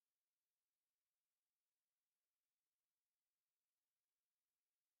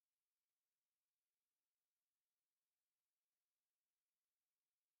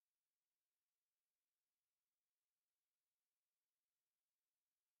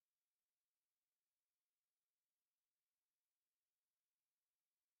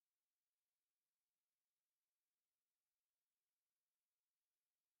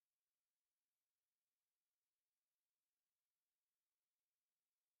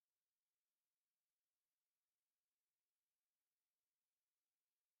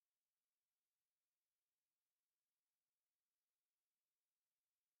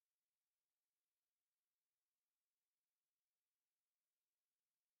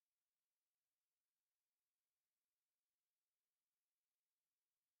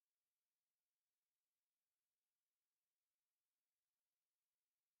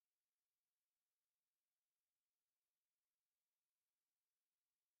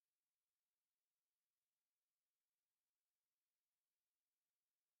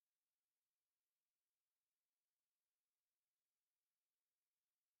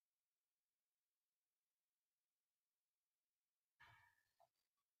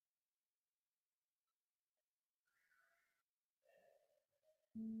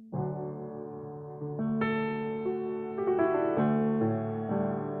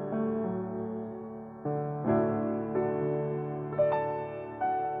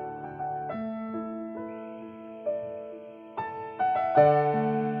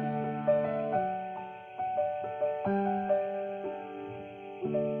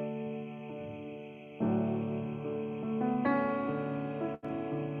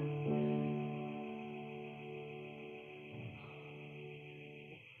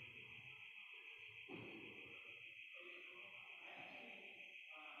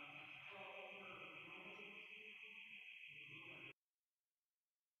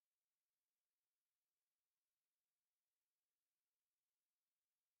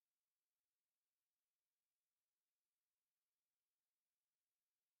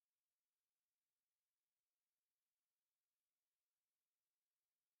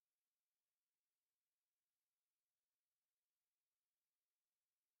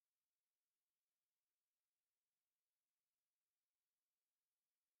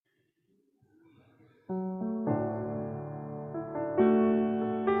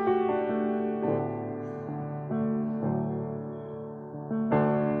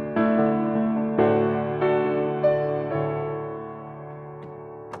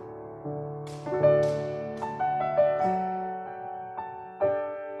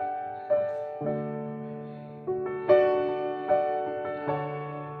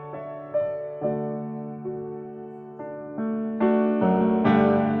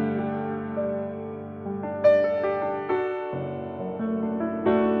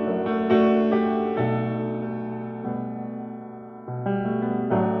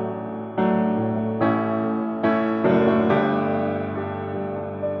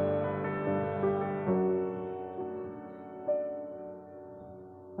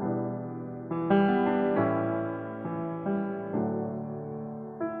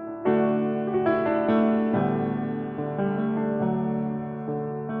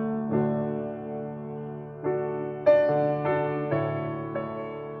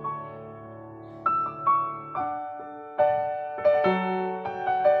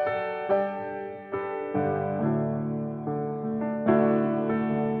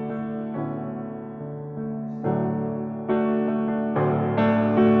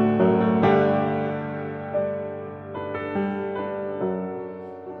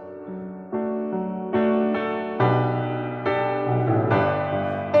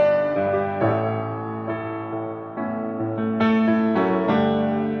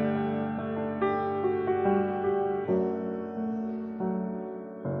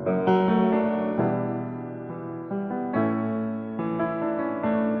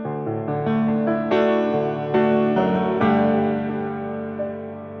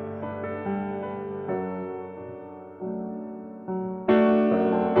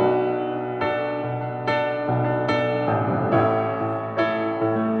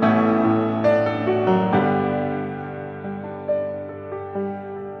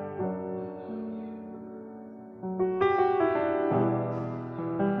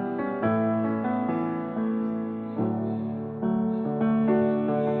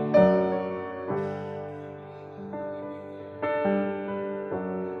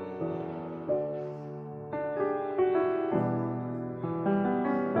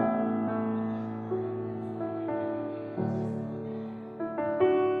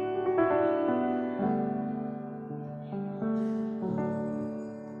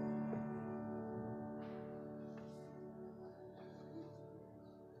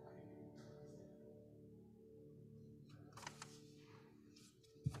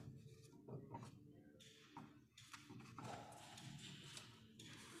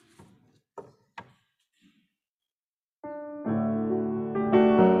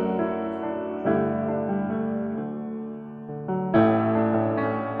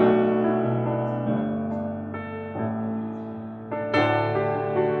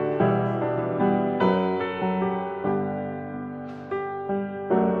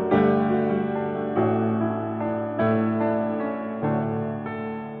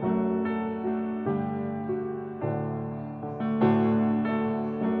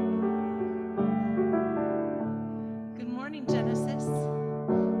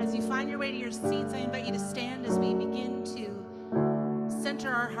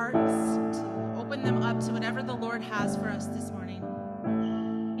has for us this morning.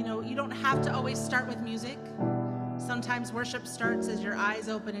 You know, you don't have to always start with music. Sometimes worship starts as your eyes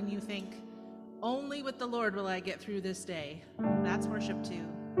open and you think, only with the Lord will I get through this day. That's worship too.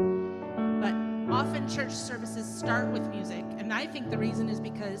 But often church services start with music, and I think the reason is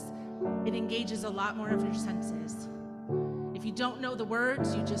because it engages a lot more of your senses. If you don't know the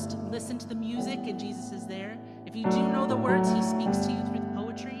words, you just listen to the music and Jesus is there. If you do know the words, he speaks to you through the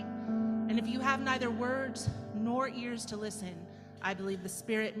poetry. And if you have neither words nor ears to listen, I believe the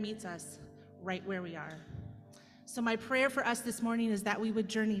Spirit meets us right where we are. So my prayer for us this morning is that we would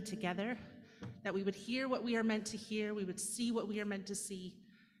journey together, that we would hear what we are meant to hear, we would see what we are meant to see,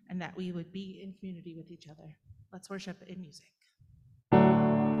 and that we would be in community with each other. Let's worship in music.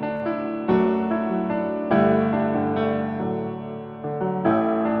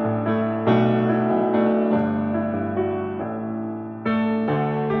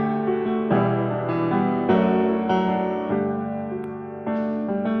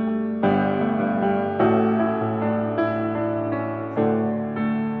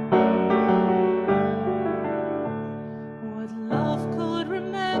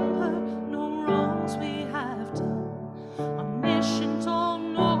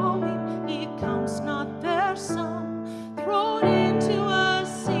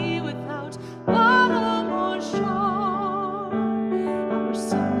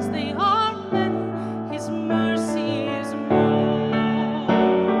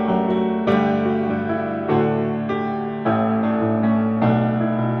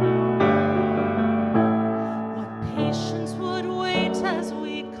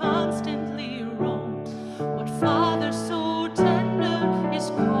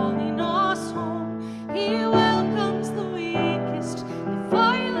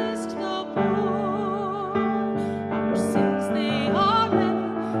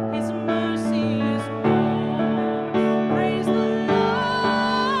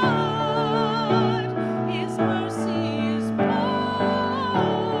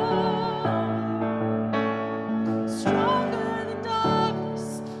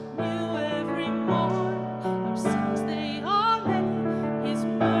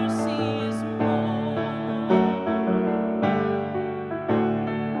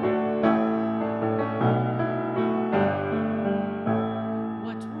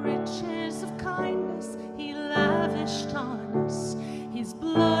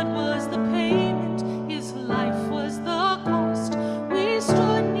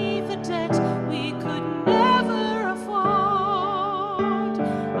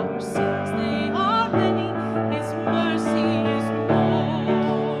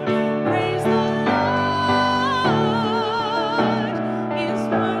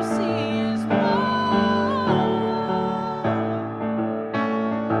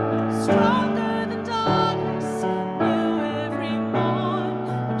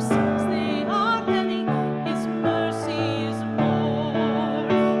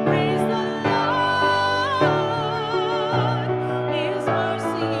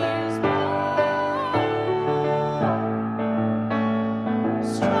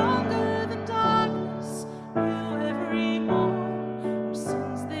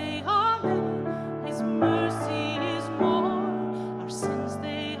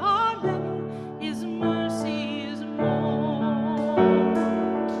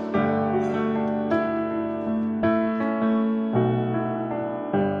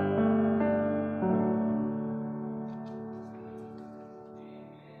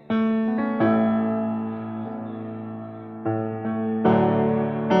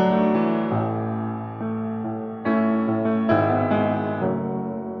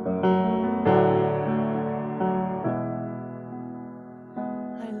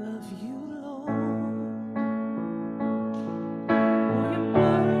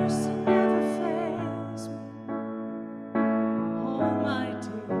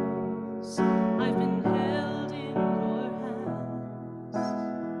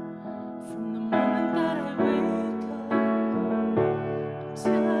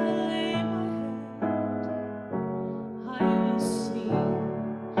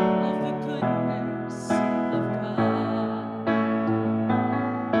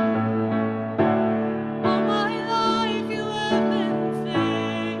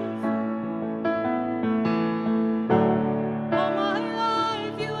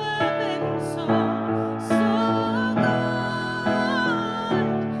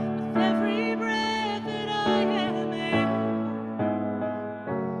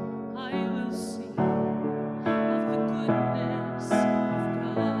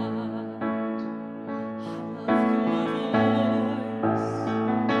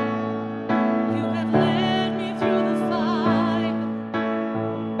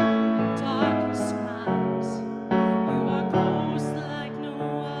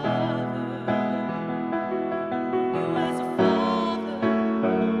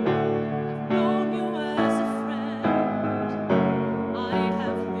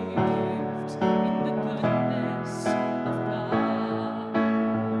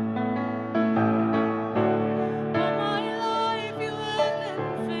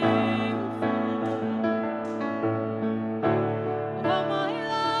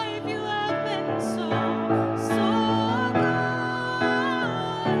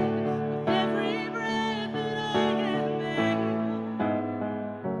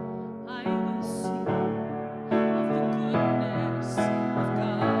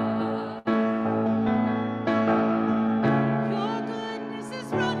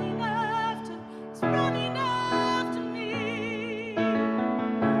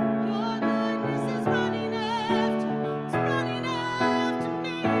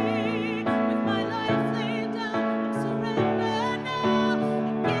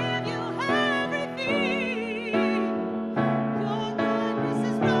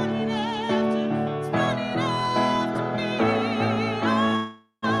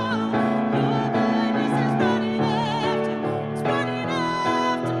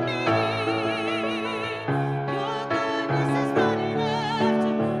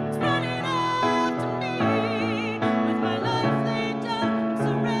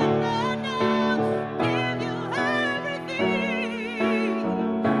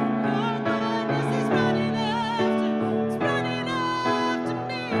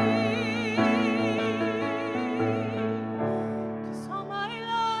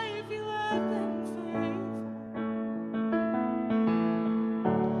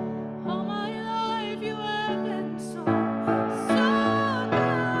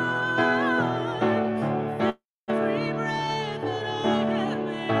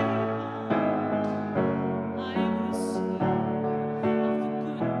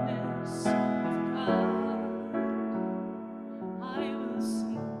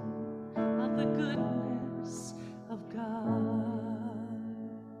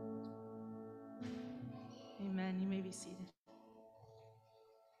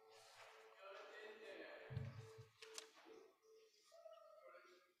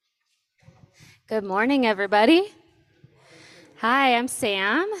 Good morning, everybody. Hi, I'm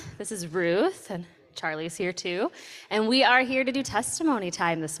Sam. This is Ruth, and Charlie's here too. And we are here to do testimony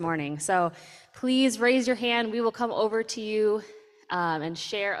time this morning. So please raise your hand. We will come over to you and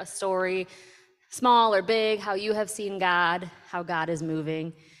share a story, small or big, how you have seen God, how God is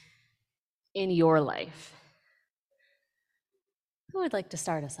moving in your life. Who would like to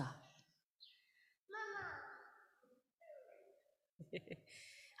start us off?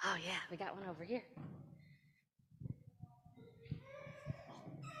 Oh, yeah, we got one over here.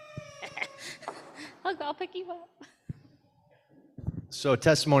 I'll pick you up. So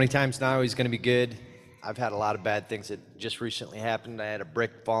testimony time's not always going to be good. I've had a lot of bad things that just recently happened. I had a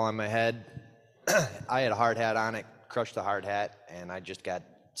brick fall on my head. I had a hard hat on it, crushed the hard hat, and I just got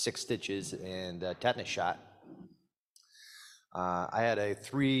 6 stitches and a tetanus shot. I had a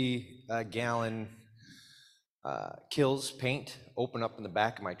 3-gallon Kills paint open up in the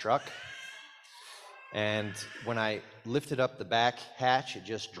back of my truck. And when I lifted up the back hatch, it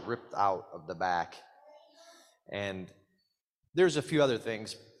just dripped out of the back. And there's a few other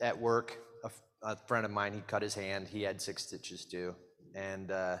things at work. A friend of mine, he cut his hand. He had 6 stitches too.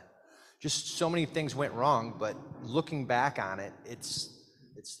 And just so many things went wrong. But looking back on it,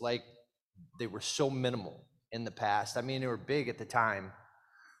 it's like they were so minimal in the past. I mean, they were big at the time.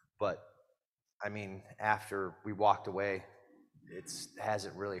 But, I mean, after we walked away, it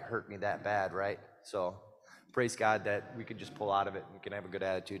hasn't really hurt me that bad, right? So praise God that we could just pull out of it and we can have a good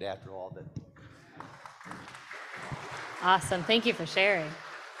attitude after all of it. Awesome. Thank you for sharing.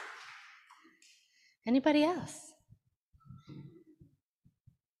 Anybody else?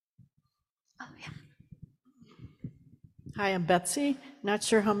 Oh, yeah. Hi, I'm Betsy. Not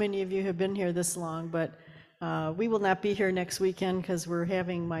sure how many of you have been here this long, but we will not be here next weekend because we're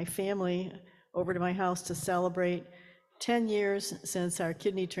having my family over to my house to celebrate 10 years since our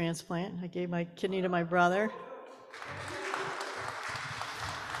kidney transplant. I gave my kidney to my brother.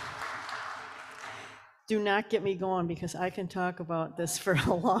 Do not get me going because I can talk about this for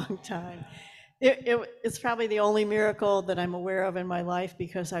a long time. It's probably the only miracle that I'm aware of in my life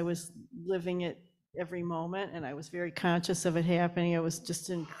because I was living it every moment and I was very conscious of it happening. It was just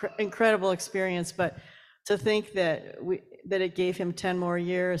an incredible experience, but to think that it gave him 10 more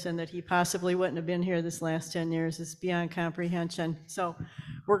years and that he possibly wouldn't have been here this last 10 years is beyond comprehension. So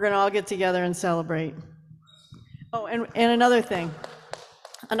we're going to all get together and celebrate. Oh, and another thing,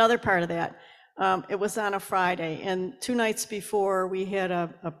 another part of that. It was on a Friday, and 2 nights before, we had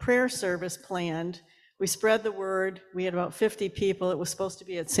a prayer service planned. We spread the word. We had about 50 people. It was supposed to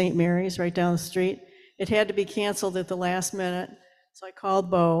be at St. Mary's right down the street. It had to be canceled at the last minute, so I called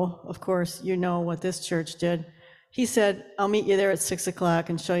Bo. Of course, you know what this church did. He said, I'll meet you there at 6 o'clock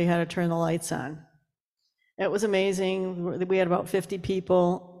and show you how to turn the lights on. It was amazing. We had about 50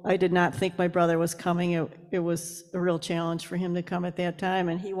 people. I did not think my brother was coming. It was a real challenge for him to come at that time,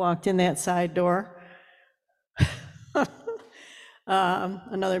 and he walked in that side door.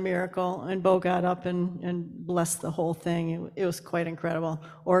 Another miracle, and Bo got up and blessed the whole thing. It was quite incredible.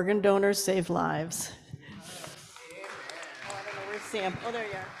 Organ donors save lives. Oh, I don't know, where's Sam? Oh, there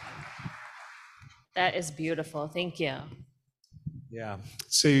you are. That is beautiful. Thank you. Yeah.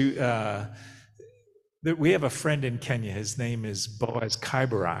 So we have a friend in Kenya. His name is Boaz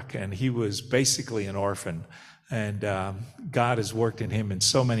Kaibarak, and he was basically an orphan. And God has worked in him in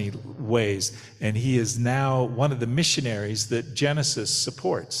so many ways. And he is now one of the missionaries that Genesis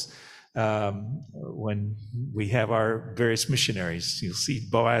supports. When we have our various missionaries, you'll see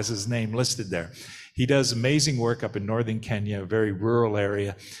Boaz's name listed there. He does amazing work up in northern Kenya, a very rural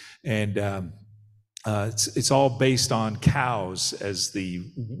area. And it's all based on cows as the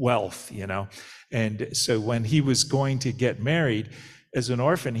wealth, you know. And so when he was going to get married as an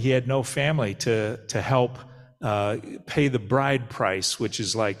orphan, he had no family to help pay the bride price, which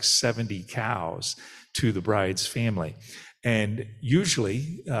is like 70 cows to the bride's family. And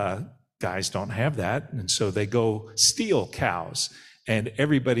usually guys don't have that, and so they go steal cows. And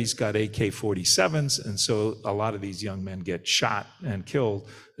everybody's got AK-47s, and so a lot of these young men get shot and killed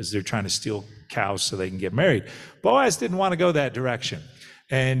as they're trying to steal cows so they can get married. Boaz didn't want to go that direction.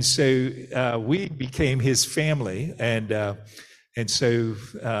 And so we became his family, and so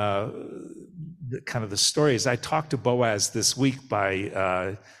kind of the story is I talked to Boaz this week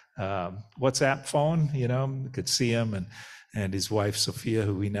by WhatsApp phone, you know, could see him and his wife Sophia,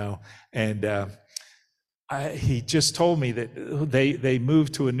 who we know, and he just told me that they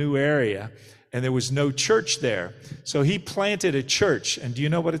moved to a new area and there was no church there. So he planted a church, and do you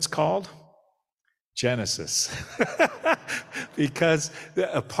know what it's called? Genesis. Because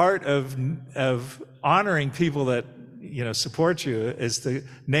a part of honoring people that support you is to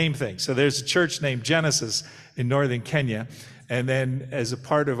name things. So there's a church named Genesis in northern Kenya, and then as a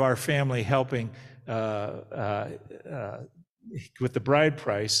part of our family helping with the bride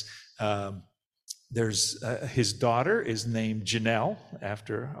price, there's his daughter is named Janelle,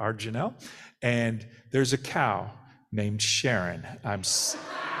 after our Janelle, and there's a cow named Sharon.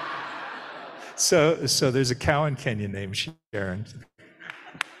 So there's a cow in Kenya named Sharon.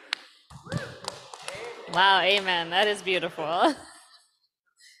 Wow, amen. That is beautiful.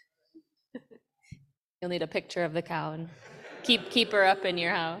 You'll need a picture of the cow and keep her up in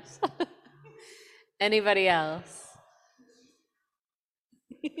your house. Anybody else?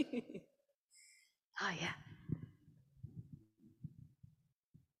 Oh, yeah.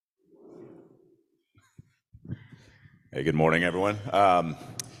 Hey, good morning, everyone.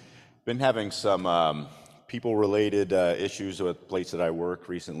 Been having some people-related issues with the place that I work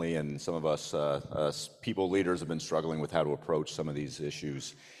recently, and some of us people leaders have been struggling with how to approach some of these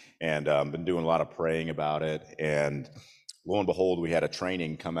issues, and been doing a lot of praying about it. And lo and behold, we had a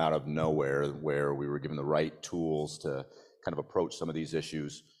training come out of nowhere where we were given the right tools to kind of approach some of these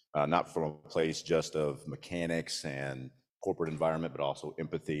issues, not from a place just of mechanics and corporate environment, but also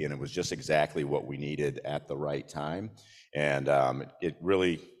empathy. And it was just exactly what we needed at the right time. And it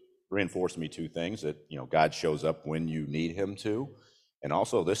really reinforced me two things: that God shows up when you need him to, and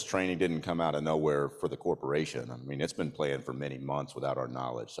also this training didn't come out of nowhere for the corporation. I mean, it's been planned for many months without our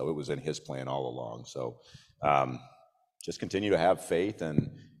knowledge, so it was in his plan all along. So just continue to have faith,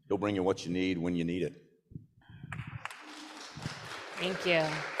 and he'll bring you what you need when you need it. Thank you.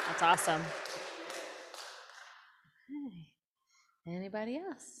 That's awesome. Okay. Anybody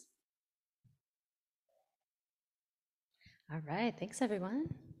else? All right. Thanks, everyone.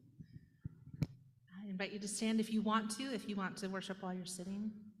 I invite you to stand if you want to. If you want to worship while you're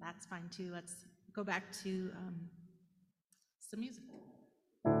sitting, that's fine too. Let's go back to some music.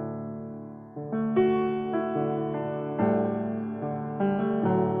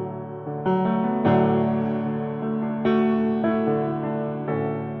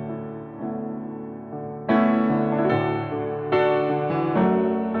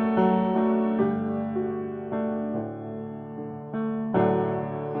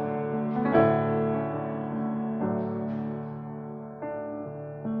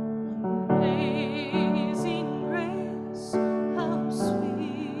 Amazing grace, how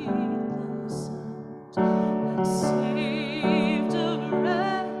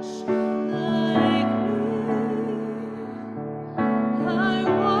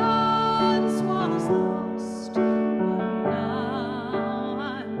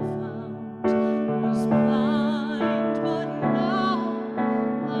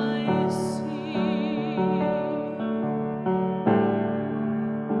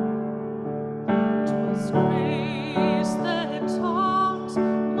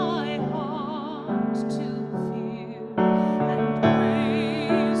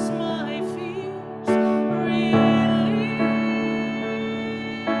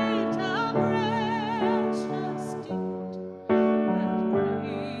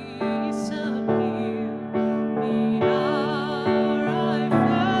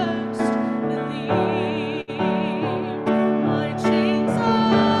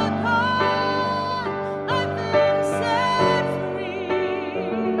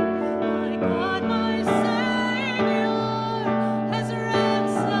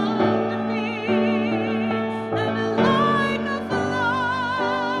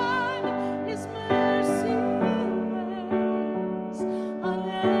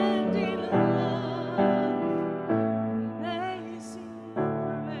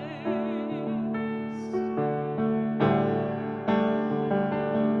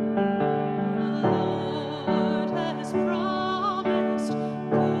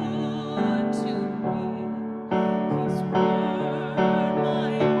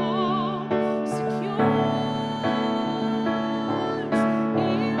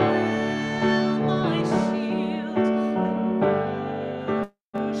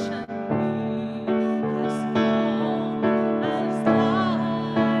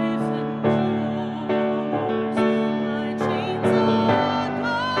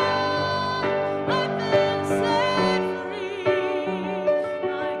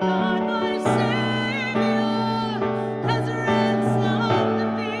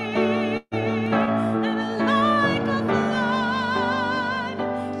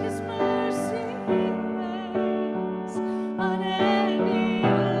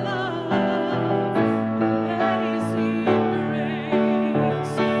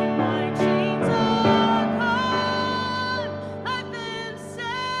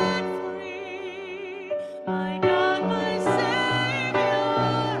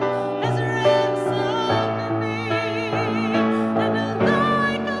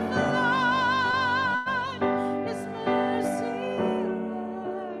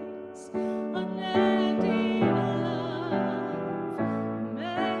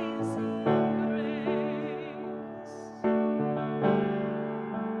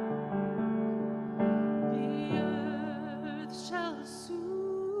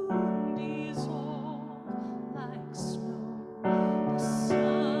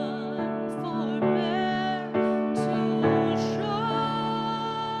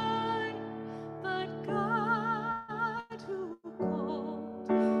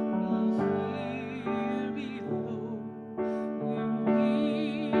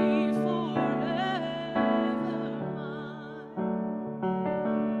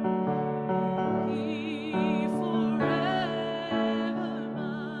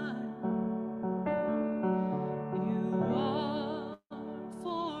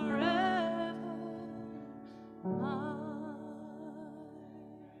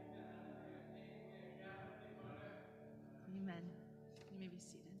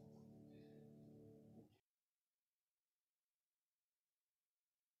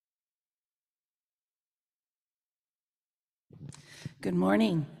Good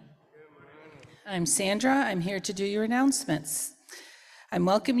morning. I'm Sandra. I'm here to do your announcements. I'm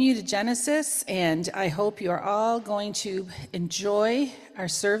welcoming you to Genesis, and I hope you are all going to enjoy our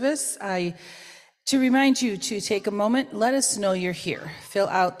service. To remind you to take a moment, let us know you're here. Fill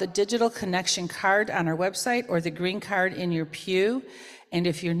out the digital connection card on our website or the green card in your pew. And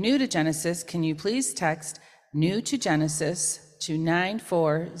if you're new to Genesis, can you please text "new to Genesis" to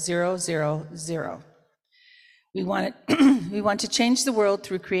 94000. We want to change the world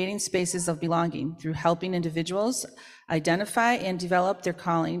through creating spaces of belonging, through helping individuals identify and develop their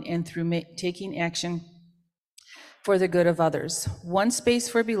calling, and through taking action for the good of others. One space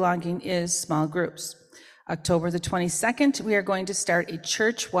for belonging is small groups. October the 22nd, we are going to start a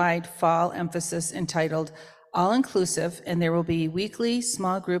church-wide fall emphasis entitled All Inclusive, and there will be a weekly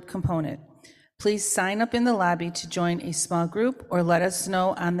small group component. Please sign up in the lobby to join a small group, or let us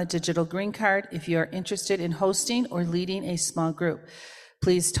know on the digital green card if you are interested in hosting or leading a small group.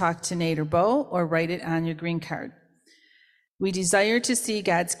 Please talk to Nate or Bo or write it on your green card. We desire to see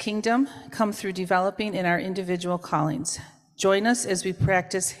God's kingdom come through developing in our individual callings. Join us as we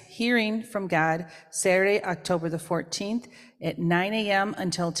practice hearing from God Saturday, October the 14th at 9 a.m.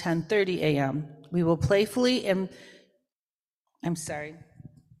 until 10:30 a.m. We will playfully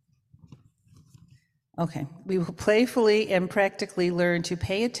and practically learn to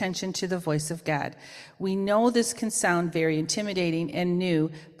pay attention to the voice of God. We know this can sound very intimidating and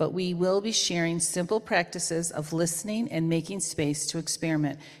new, but we will be sharing simple practices of listening and making space to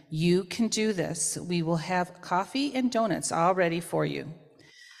experiment. You can do this. We will have coffee and donuts all ready for you.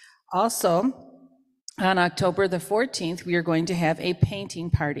 Also, on October the 14th, we are going to have a painting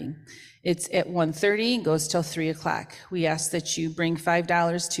party. It's at 1:30 and goes till 3 o'clock. We ask that you bring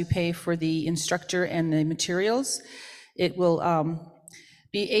 $5 to pay for the instructor and the materials. It will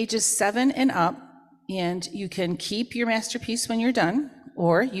be ages 7 and up, and you can keep your masterpiece when you're done,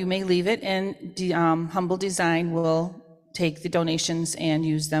 or you may leave it, and Humble Design will take the donations and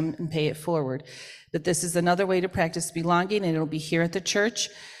use them and pay it forward. But this is another way to practice belonging, and it'll be here at the church.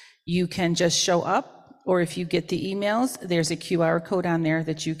 You can just show up, or if you get the emails, there's a QR code on there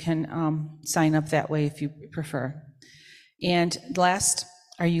that you can sign up that way if you prefer. And last,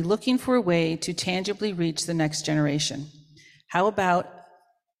 are you looking for a way to tangibly reach the next generation? How about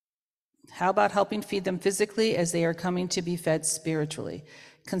helping feed them physically as they are coming to be fed spiritually?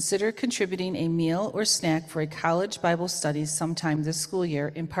 Consider contributing a meal or snack for a college Bible study sometime this school year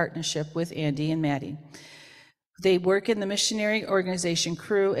in partnership with Andy and Maddie. They work in the missionary organization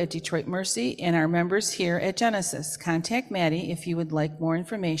Cru at Detroit Mercy and are members here at Genesis. Contact Maddie if you would like more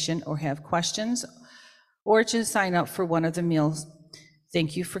information or have questions, or to sign up for one of the meals.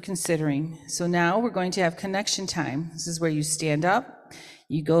 Thank you for considering. So now we're going to have connection time. This is where you stand up,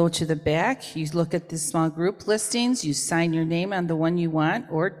 you go to the back, you look at the small group listings, you sign your name on the one you want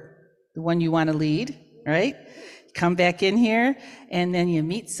or the one you want to lead, right? Come back in here, and then you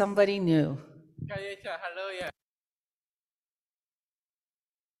meet somebody new.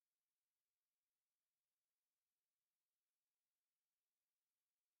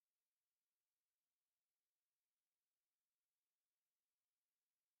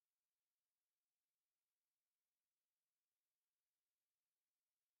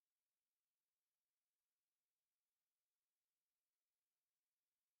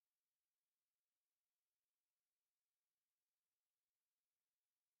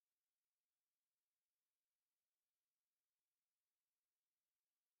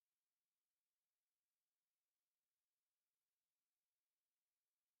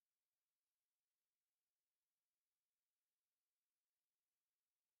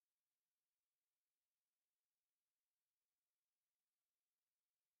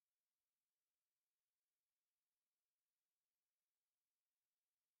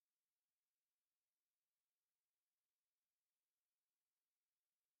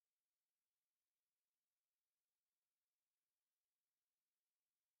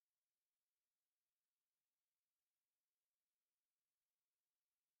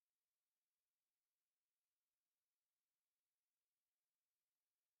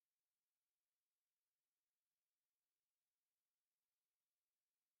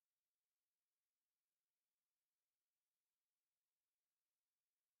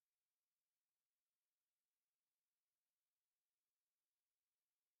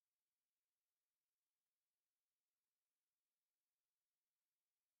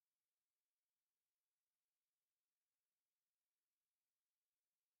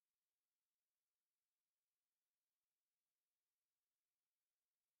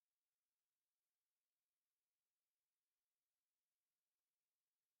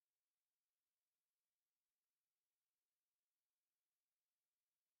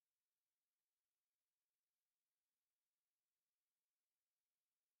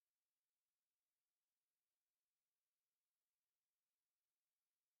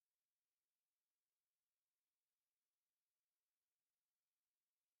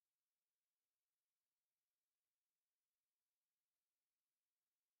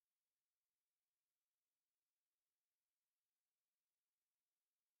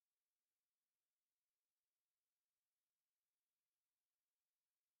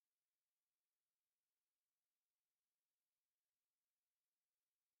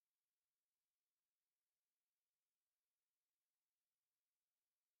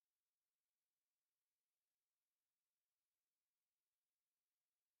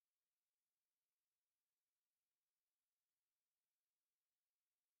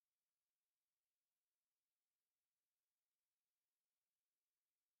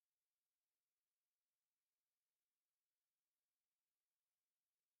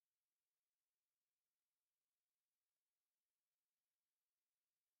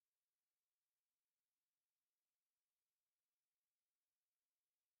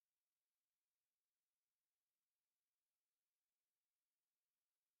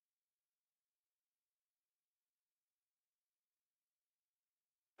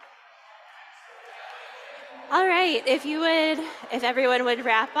 All right, if everyone would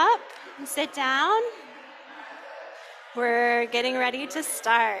wrap up, sit down. We're getting ready to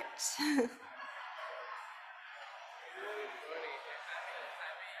start.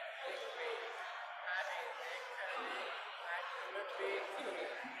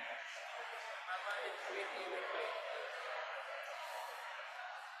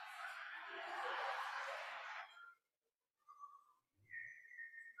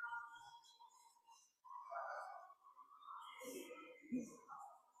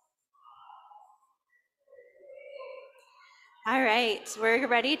 All right, we're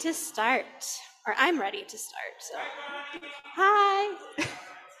ready to start, or I'm ready to start, so. Hi.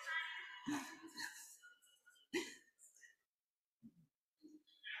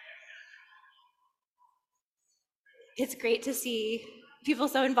 It's great to see people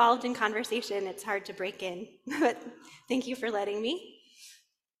so involved in conversation. It's hard to break in, but thank you for letting me.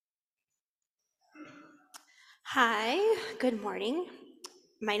 Hi, good morning.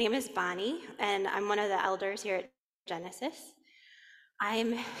 My name is Bonnie, and I'm one of the elders here at Genesis.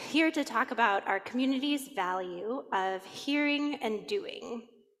 I'm here to talk about our community's value of hearing and doing,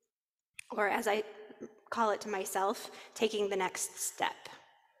 or as I call it to myself, taking the next step.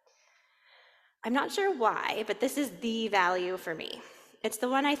 I'm not sure why, but this is the value for me. It's the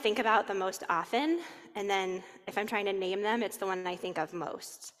one I think about the most often, and then if I'm trying to name them, it's the one I think of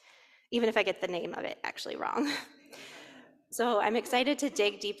most, even if I get the name of it actually wrong. So I'm excited to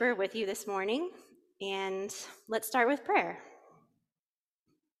dig deeper with you this morning, and let's start with prayer.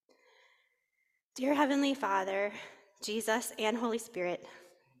 Dear Heavenly Father, Jesus and Holy Spirit,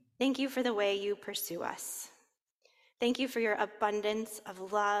 thank you for the way you pursue us. Thank you for your abundance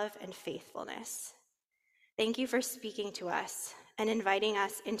of love and faithfulness. Thank you for speaking to us and inviting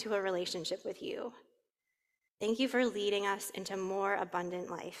us into a relationship with you. Thank you for leading us into more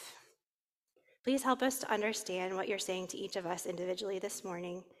abundant life. Please help us to understand what you're saying to each of us individually this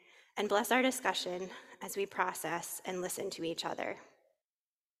morning, and bless our discussion as we process and listen to each other.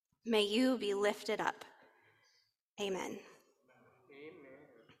 May you be lifted up. Amen.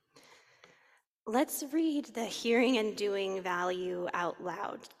 Let's read the hearing and doing value out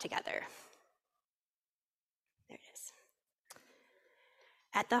loud together. There it is.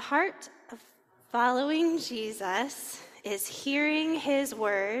 At the heart of following Jesus is hearing his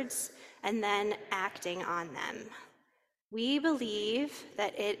words and then acting on them. We believe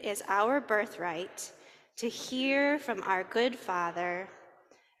that it is our birthright to hear from our good Father,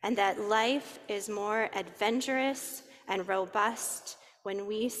 and that life is more adventurous and robust when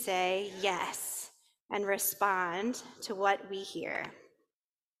we say yes and respond to what we hear.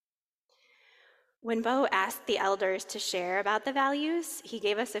 When Bo asked the elders to share about the values, he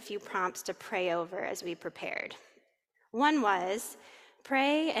gave us a few prompts to pray over as we prepared. One was,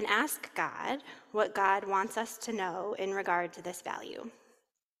 pray and ask God what God wants us to know in regard to this value.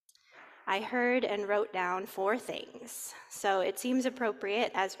 I heard and wrote down 4 things, so it seems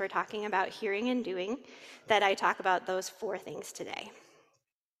appropriate as we're talking about hearing and doing that I talk about those 4 things today.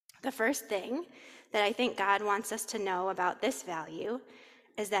 The first thing that I think God wants us to know about this value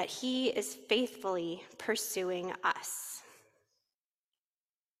is that he is faithfully pursuing us.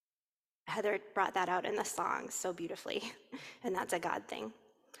 Heather brought that out in the song so beautifully, and that's a God thing.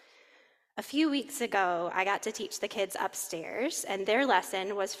 A few weeks ago, I got to teach the kids upstairs, and their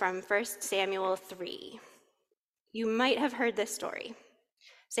lesson was from 1 Samuel 3. You might have heard this story.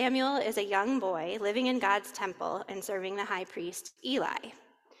 Samuel is a young boy living in God's temple and serving the high priest, Eli.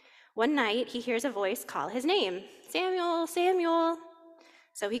 One night, he hears a voice call his name, Samuel, Samuel.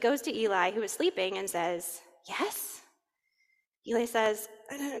 So he goes to Eli, who is sleeping, and says, yes? Eli says,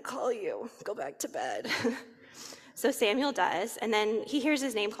 I didn't call you. Go back to bed. So Samuel does, and then he hears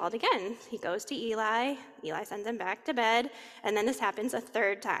his name called again. He goes to Eli. Eli sends him back to bed, and then this happens a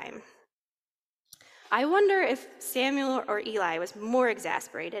 3rd time. I wonder if Samuel or Eli was more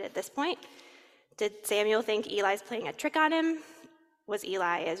exasperated at this point. Did Samuel think Eli's playing a trick on him? Was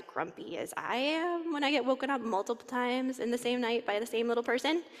Eli as grumpy as I am when I get woken up multiple times in the same night by the same little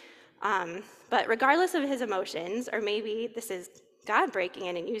person? But regardless of his emotions, or maybe this is God breaking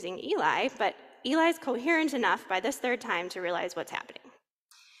in and using Eli, but Eli's coherent enough by this 3rd time to realize what's happening.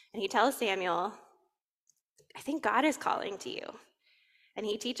 And he tells Samuel, I think God is calling to you. And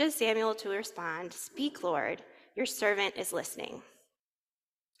he teaches Samuel to respond, speak, Lord, your servant is listening.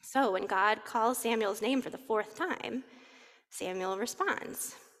 So when God calls Samuel's name for the 4th time, Samuel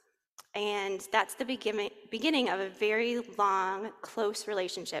responds. And that's the beginning of a very long, close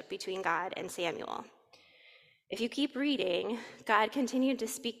relationship between God and Samuel. If you keep reading, God continued to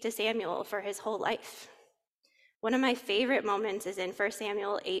speak to Samuel for his whole life. One of my favorite moments is in 1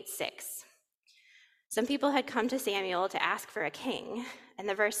 Samuel 8:6. Some people had come to Samuel to ask for a king, and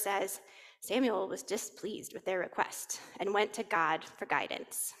the verse says, Samuel was displeased with their request and went to God for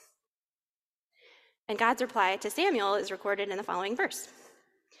guidance. And God's reply to Samuel is recorded in the following verse.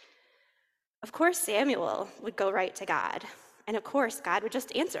 Of course, Samuel would go right to God, and of course, God would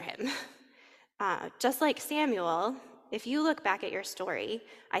just answer him. Just like Samuel, if you look back at your story,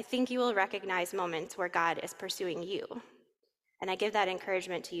 I think you will recognize moments where God is pursuing you. And I give that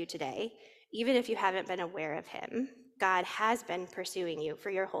encouragement to you today. Even if you haven't been aware of him, God has been pursuing you for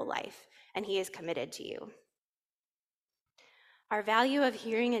your whole life, and he is committed to you. Our value of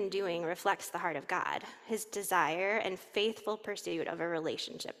hearing and doing reflects the heart of God, his desire and faithful pursuit of a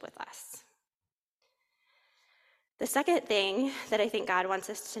relationship with us. The second thing that I think God wants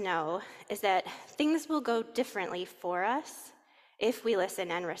us to know is that things will go differently for us if we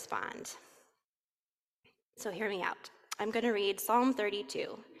listen and respond. So hear me out. I'm going to read Psalm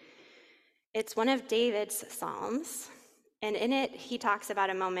 32. It's one of David's psalms, and in it he talks about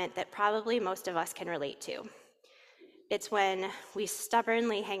a moment that probably most of us can relate to. It's when we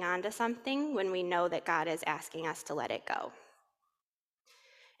stubbornly hang on to something when we know that God is asking us to let it go.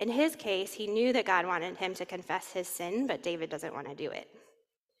 In his case, he knew that God wanted him to confess his sin, but David doesn't want to do it.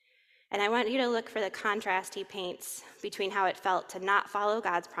 And I want you to look for the contrast he paints between how it felt to not follow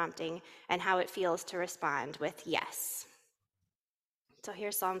God's prompting and how it feels to respond with yes. So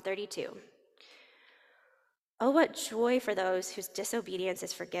here's Psalm 32. Oh, what joy for those whose disobedience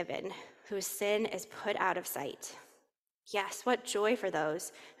is forgiven, whose sin is put out of sight. Yes, what joy for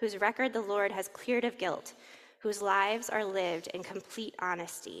those whose record the Lord has cleared of guilt, whose lives are lived in complete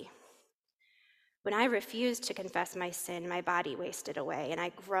honesty. When I refused to confess my sin, my body wasted away, and I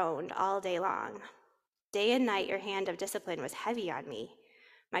groaned all day long. Day and night your hand of discipline was heavy on me.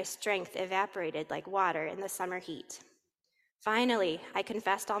 My strength evaporated like water in the summer heat. Finally, I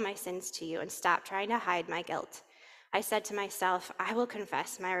confessed all my sins to you and stopped trying to hide my guilt. I said to myself, I will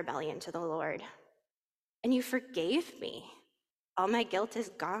confess my rebellion to the Lord. And you forgave me. All my guilt is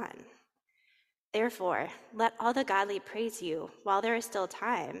gone. Therefore, let all the godly praise you while there is still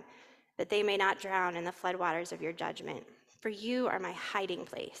time, that they may not drown in the floodwaters of your judgment. For you are my hiding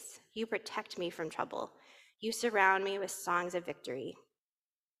place. You protect me from trouble. You surround me with songs of victory.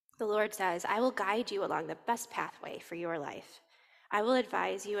 The Lord says, I will guide you along the best pathway for your life. I will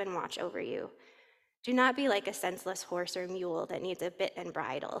advise you and watch over you. Do not be like a senseless horse or mule that needs a bit and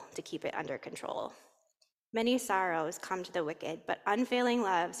bridle to keep it under control. Many sorrows come to the wicked, but unfailing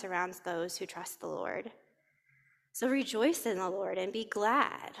love surrounds those who trust the Lord. So rejoice in the Lord and be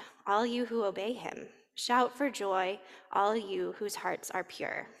glad, all you who obey him. Shout for joy, all you whose hearts are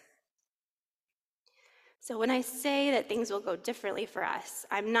pure. So when I say that things will go differently for us,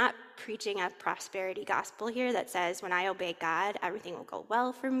 I'm not preaching a prosperity gospel here that says when I obey God, everything will go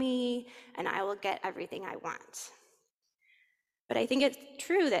well for me and I will get everything I want. But I think it's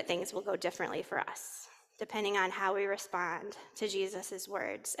true that things will go differently for us, depending on how we respond to Jesus'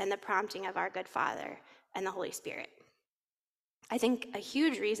 words and the prompting of our good Father and the Holy Spirit. I think a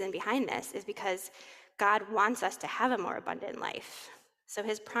huge reason behind this is because God wants us to have a more abundant life. So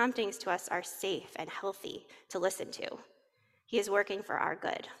his promptings to us are safe and healthy to listen to. He is working for our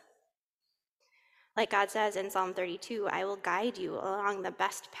good. Like God says in Psalm 32, I will guide you along the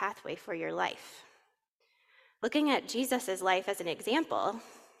best pathway for your life. Looking at Jesus' life as an example,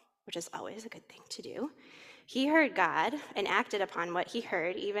 which is always a good thing to do, he heard God and acted upon what he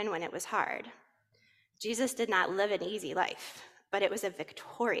heard even when it was hard. Jesus did not live an easy life, but it was a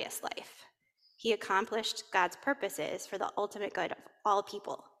victorious life. He accomplished God's purposes for the ultimate good of all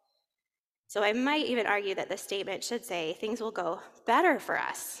people. So I might even argue that this statement should say things will go better for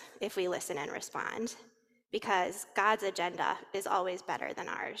us if we listen and respond, because God's agenda is always better than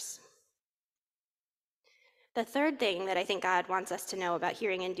ours. The third thing that I think God wants us to know about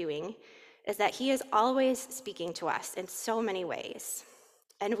hearing and doing is that he is always speaking to us in so many ways.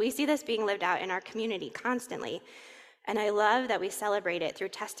 And we see this being lived out in our community constantly. And I love that we celebrate it through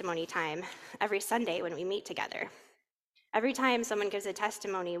testimony time every Sunday when we meet together. Every time someone gives a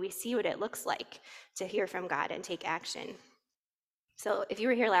testimony, we see what it looks like to hear from God and take action. So if you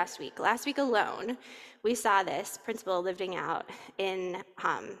were here last week alone, we saw this principle living out in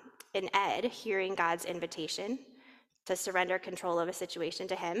Ed hearing God's invitation to surrender control of a situation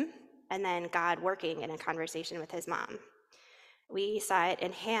to him, and then God working in a conversation with his mom. We saw it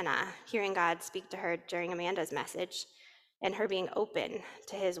in Hannah, hearing God speak to her during Amanda's message, and her being open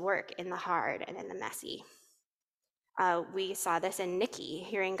to his work in the hard and in the messy. We saw this in Nikki,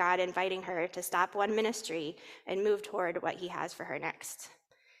 hearing God inviting her to stop one ministry and move toward what he has for her next.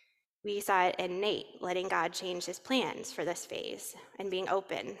 We saw it in Nate, letting God change his plans for this phase and being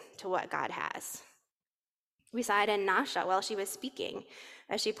open to what God has. We saw it in Nasha while she was speaking,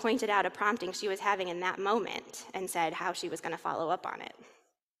 as she pointed out a prompting she was having in that moment and said how she was going to follow up on it.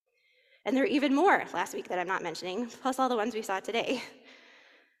 And there are even more last week that I'm not mentioning, plus all the ones we saw today.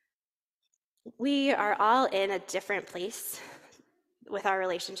 We are all in a different place with our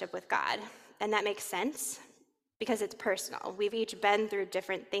relationship with God, and that makes sense because it's personal. We've each been through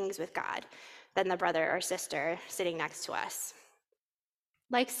different things with God than the brother or sister sitting next to us.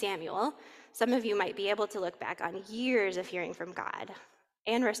 Like Samuel, some of you might be able to look back on years of hearing from God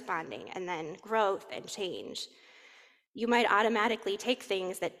and responding, and then growth and change. You might automatically take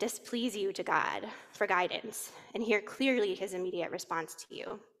things that displease you to God for guidance and hear clearly his immediate response to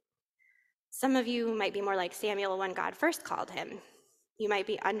you. Some of you might be more like Samuel when God first called him. You might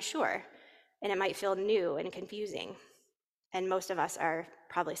be unsure, and it might feel new and confusing. And most of us are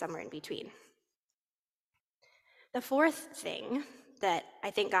probably somewhere in between. The fourth thing that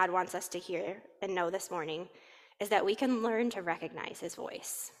I think God wants us to hear and know this morning is that we can learn to recognize his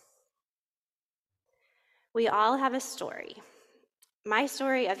voice. We all have a story. My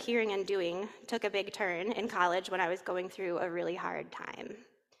story of hearing and doing took a big turn in college when I was going through a really hard time.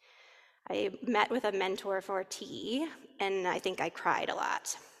 I met with a mentor for tea, and I think I cried a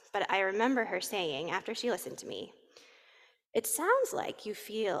lot. But I remember her saying, after she listened to me, "It sounds like you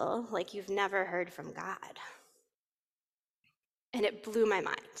feel like you've never heard from God." And it blew my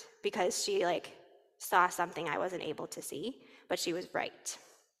mind because she saw something I wasn't able to see, but she was right.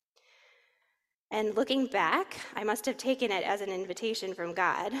 And looking back, I must have taken it as an invitation from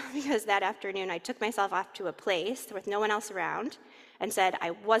God, because that afternoon I took myself off to a place with no one else around and said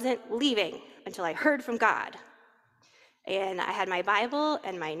I wasn't leaving until I heard from God. And I had my Bible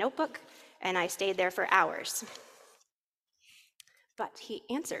and my notebook, and I stayed there for hours. But he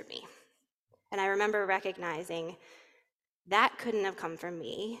answered me. And I remember recognizing that couldn't have come from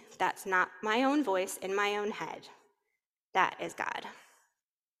me. That's not my own voice in my own head. That is God.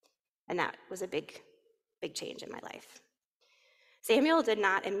 And that was a big, big change in my life. Samuel did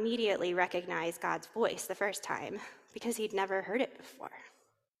not immediately recognize God's voice the first time because he'd never heard it before.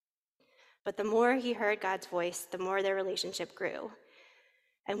 But the more he heard God's voice, the more their relationship grew.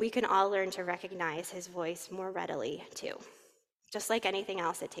 And we can all learn to recognize his voice more readily too. Just like anything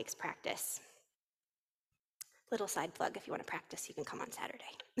else, it takes practice. Little side plug, if you want to practice, you can come on Saturday.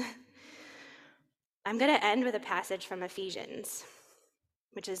 I'm going to end with a passage from Ephesians,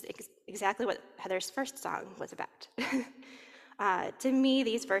 which is exactly what Heather's first song was about. To me,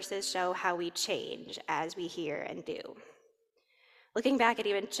 these verses show how we change as we hear and do. Looking back at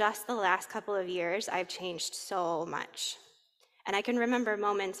even just the last couple of years, I've changed so much. And I can remember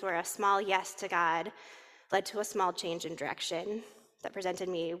moments where a small yes to God led to a small change in direction that presented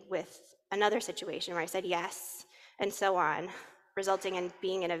me with another situation where I said yes, and so on, resulting in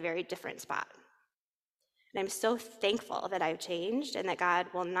being in a very different spot. And I'm so thankful that I've changed and that God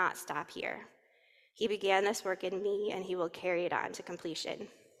will not stop here. He began this work in me, and he will carry it on to completion.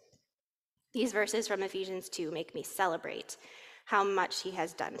 These verses from Ephesians 2 make me celebrate how much he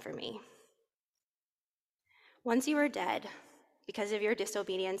has done for me. Once you were dead because of your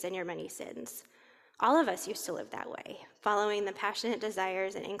disobedience and your many sins. All of us used to live that way, following the passionate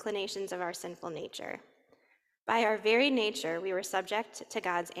desires and inclinations of our sinful nature. By our very nature, we were subject to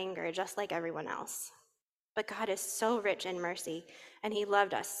God's anger just like everyone else. But God is so rich in mercy, and he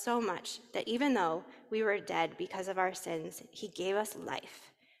loved us so much that even though we were dead because of our sins, he gave us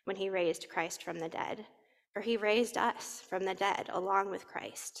life when he raised Christ from the dead. For he raised us from the dead along with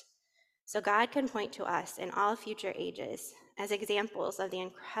Christ. So God can point to us in all future ages as examples of the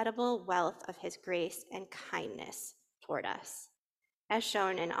incredible wealth of his grace and kindness toward us, as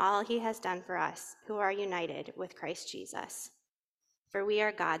shown in all he has done for us who are united with Christ Jesus. For we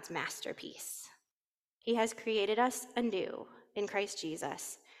are God's masterpiece. He has created us anew in Christ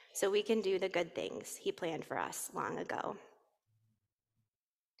Jesus so we can do the good things he planned for us long ago.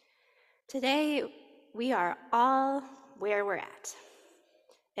 Today, we are all where we're at.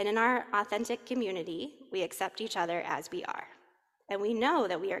 And in our authentic community, we accept each other as we are. And we know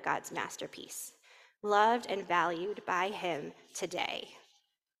that we are God's masterpiece, loved and valued by him today,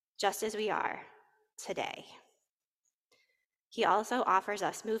 just as we are today. He also offers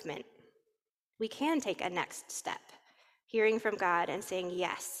us movement. We can take a next step, hearing from God and saying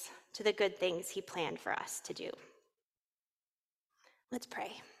yes to the good things he planned for us to do. Let's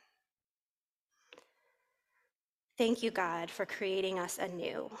pray. Thank you, God, for creating us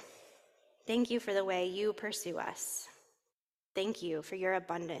anew. Thank you for the way you pursue us. Thank you for your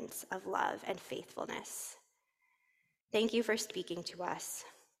abundance of love and faithfulness. Thank you for speaking to us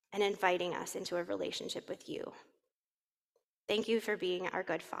and inviting us into a relationship with you. Thank you for being our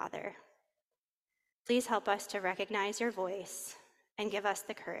good Father. Please help us to recognize your voice and give us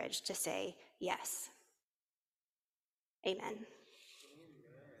the courage to say yes. Amen.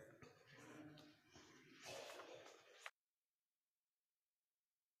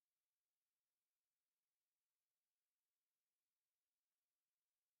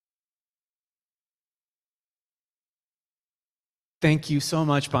 Thank you so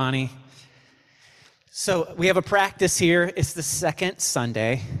much, Bonnie. So we have a practice here. It's the second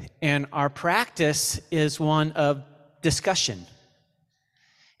Sunday, and our practice is one of discussion.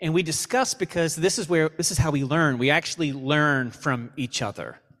 And we discuss because this is how we learn. We actually learn from each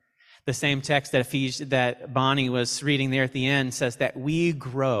other. The same text that Bonnie was reading there at the end says that we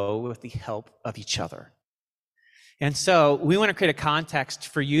grow with the help of each other. And so we want to create a context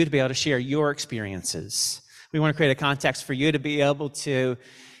for you to be able to share your experiences. We want to create a context for you to be able to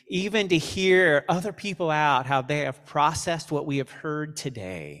even to hear other people out, how they have processed what we have heard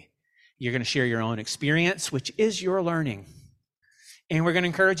today. You're going to share your own experience, which is your learning. And we're going to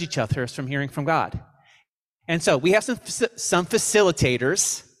encourage each other from hearing from God. And so we have some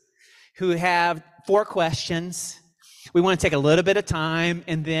facilitators who have 4 questions. We want to take a little bit of time,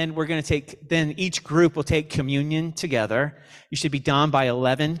 and then then each group will take communion together. You should be done by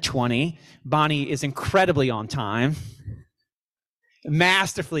 11:20. Bonnie is incredibly on time,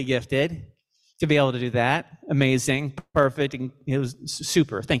 masterfully gifted to be able to do that. Amazing, perfect, and it was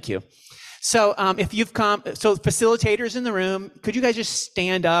super. Thank you. So if you've come, so facilitators in the room, could you guys just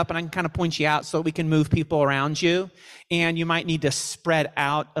stand up and I can kind of point you out so we can move people around you? And you might need to spread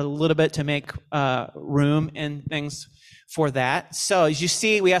out a little bit to make room and things for that. So as you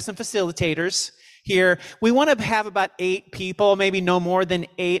see, we have some facilitators here. We want to have about 8 people, maybe no more than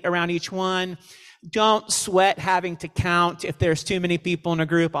 8 around each one. Don't sweat having to count. If there's too many people in a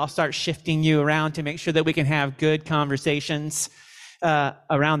group, I'll start shifting you around to make sure that we can have good conversations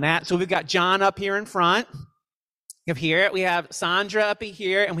around that. So we've got John up here in front. We have Sandra up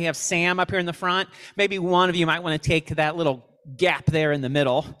here, and we have Sam up here in the front. Maybe one of you might want to take that little gap there in the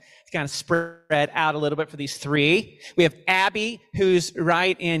middle to kind of spread out a little bit for these 3. We have Abby, who's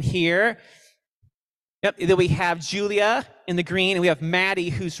right in here. Yep. Then we have Julia in the green, and we have Maddie,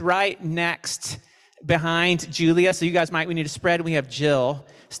 who's right next behind Julia. So you guys we need to spread. We have Jill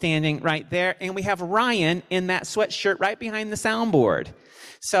standing right there, and we have Ryan in that sweatshirt right behind the soundboard.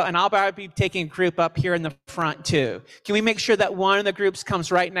 So, and I'll probably be taking a group up here in the front too. Can we make sure that one of the groups comes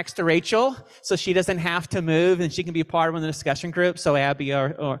right next to Rachel so she doesn't have to move and she can be part of one of the discussion groups? So Abby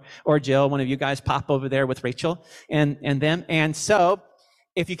or Jill, one of you guys pop over there with Rachel and them. And so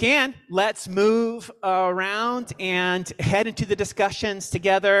if you can, let's move around and head into the discussions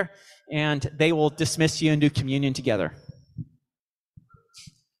together, and they will dismiss you and do communion together.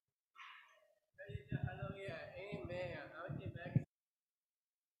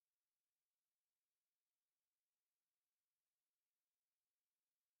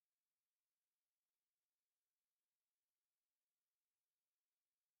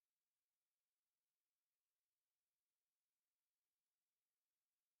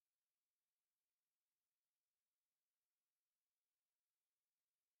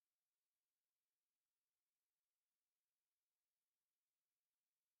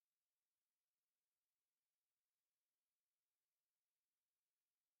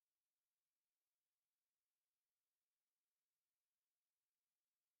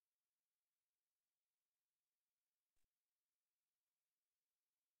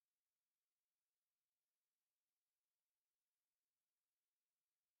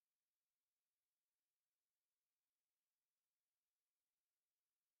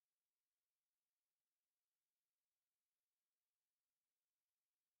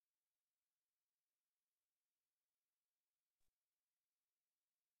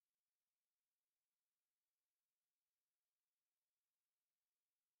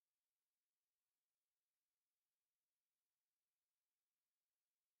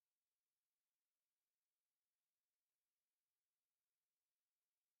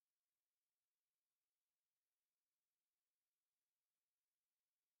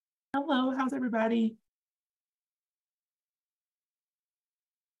 Hello, how's everybody?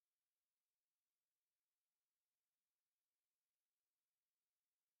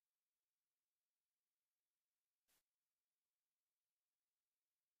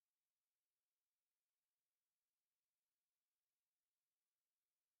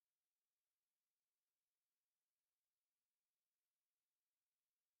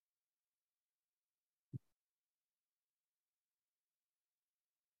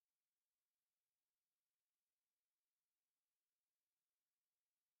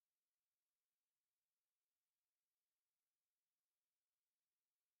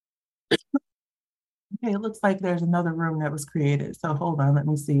 Okay, it looks like there's another room that was created. So hold on, let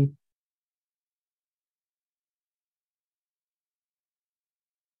me see.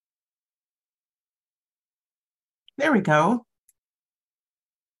 There we go.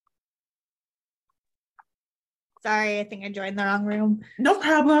 Sorry, I think I joined the wrong room. No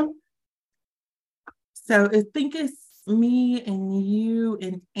problem. So I think it's me and you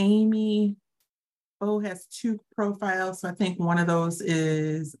and Amy. Bo has 2 profiles. So I think one of those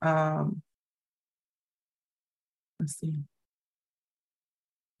is, let's see.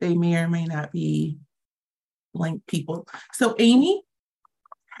 They may or may not be blank people. So Amy,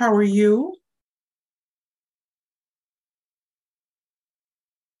 how are you?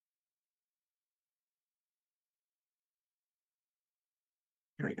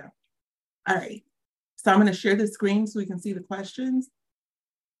 Here we go. All right. So I'm going to share the screen so we can see the questions.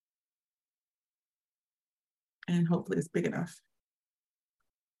 And hopefully it's big enough.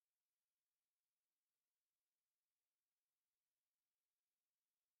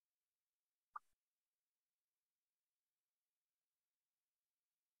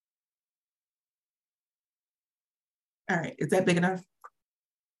 All right, is that big enough?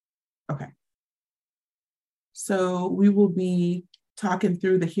 Okay. So we will be talking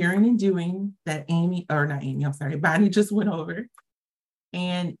through the hearing and doing that Bonnie just went over.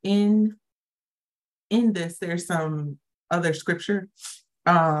 And in this, there's some other scripture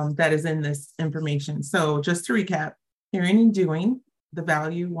that is in this information. So just to recap, hearing and doing, the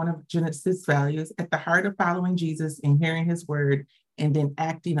value, one of Genesis' values, at the heart of following Jesus and hearing his word and then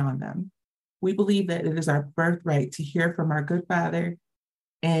acting on them. We believe that it is our birthright to hear from our good Father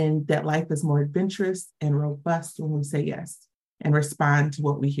and that life is more adventurous and robust when we say yes and respond to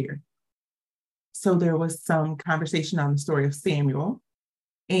what we hear. So there was some conversation on the story of Samuel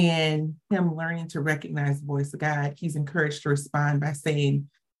and him learning to recognize the voice of God. He's encouraged to respond by saying,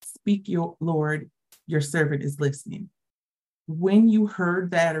 "Speak, your Lord, your servant is listening." When you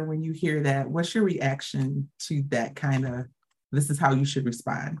heard that or when you hear that, what's your reaction to that kind of, this is how you should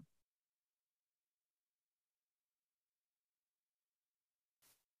respond?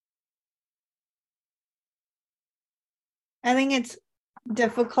 I think it's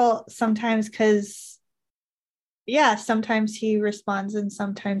difficult sometimes because, sometimes he responds and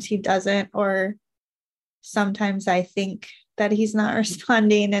sometimes he doesn't, or sometimes I think that he's not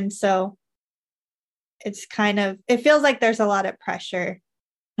responding. And so it's it feels like there's a lot of pressure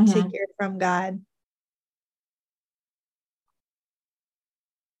to hear from God.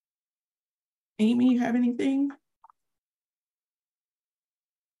 Amy, you have anything?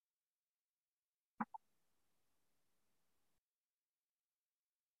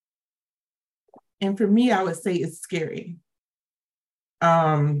 And for me, I would say it's scary.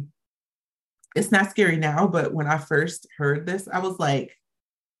 It's not scary now, but when I first heard this, I was like,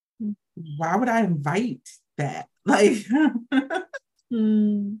 why would I invite that? Like,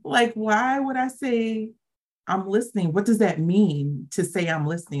 like, why would I say I'm listening? What does that mean to say I'm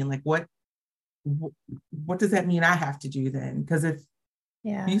listening? Like, what does that mean I have to do then? Because if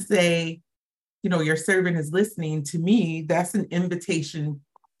you say, your servant is listening to me, that's an invitation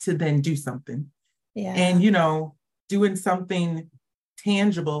to then do something. Yeah. And, doing something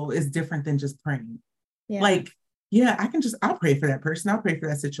tangible is different than just praying. Yeah. Like, I'll pray for that person. I'll pray for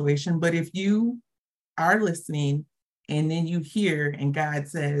that situation. But if you are listening and then you hear and God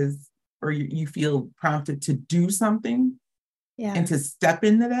says, or you feel prompted to do something and to step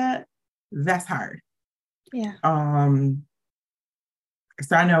into that, that's hard. Yeah.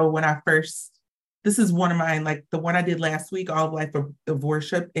 So I know when this is one of mine, like the one I did last week, All Life of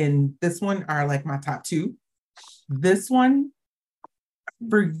Worship, and this one are like my top 2. This one,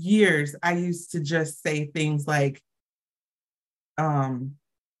 for years, I used to just say things like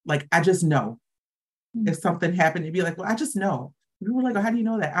I just know. If something happened, it'd be like, well, I just know. People were like, oh, how do you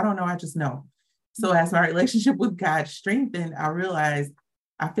know that? I don't know, I just know. So as my relationship with God strengthened, I realized,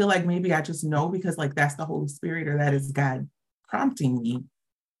 I feel like maybe I just know because like that's the Holy Spirit or that is God prompting me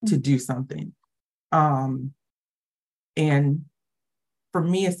to do something. And for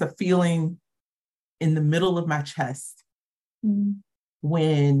me, it's a feeling in the middle of my chest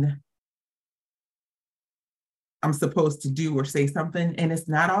when I'm supposed to do or say something. And it's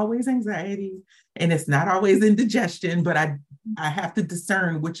not always anxiety and it's not always indigestion, but I have to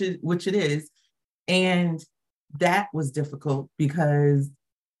discern which it is. And that was difficult because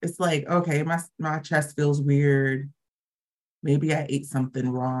it's like, okay, my chest feels weird. Maybe I ate something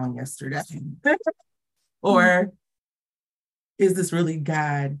wrong yesterday. Or is this really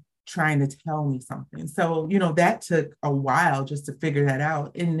God trying to tell me something? So, that took a while just to figure that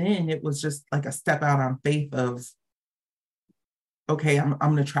out. And then it was just like a step out on faith of, okay, I'm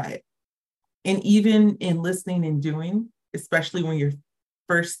going to try it. And even in listening and doing, especially when you're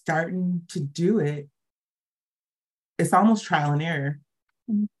first starting to do it, it's almost trial and error.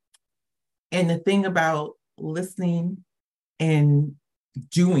 Mm-hmm. And the thing about listening and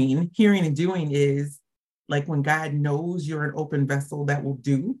doing, hearing and doing, is like when God knows you're an open vessel that will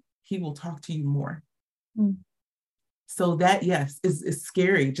do, he will talk to you more. Mm. So that, yes, is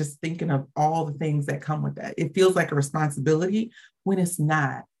scary, just thinking of all the things that come with that. It feels like a responsibility when it's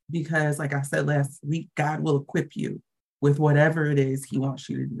not, because like I said last week, God will equip you with whatever it is he wants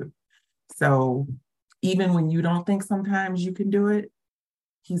you to do. So even when you don't think sometimes you can do it,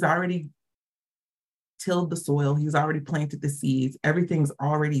 he's already tilled the soil. He's already planted the seeds. Everything's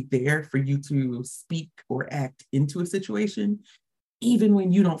already there for you to speak or act into a situation, even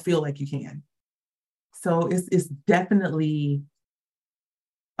when you don't feel like you can. So it's definitely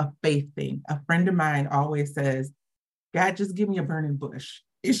a faith thing. A friend of mine always says, God, just give me a burning bush.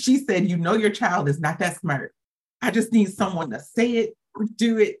 If she said, you know, your child is not that smart. I just need someone to say it or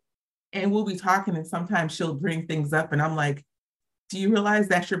do it. And we'll be talking, and sometimes she'll bring things up, and I'm like, do you realize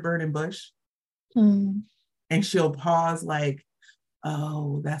that's your burning bush? Mm. And she'll pause like,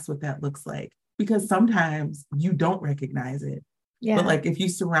 oh, that's what that looks like. Because sometimes you don't recognize it. Yeah. But like if you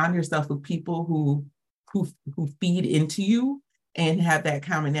surround yourself with people who feed into you and have that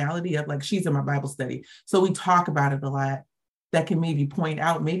commonality of, like, she's in my Bible study, so we talk about it a lot, that can maybe point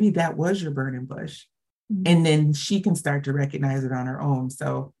out, maybe that was your burning bush. Mm-hmm. And then she can start to recognize it on her own.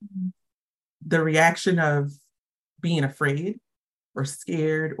 So the reaction of being afraid or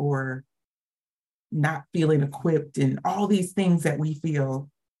scared or not feeling equipped and all these things that we feel,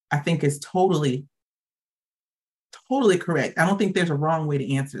 I think is totally correct. I don't think there's a wrong way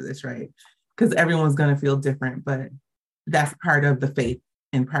to answer this, right? Because everyone's going to feel different, but that's part of the faith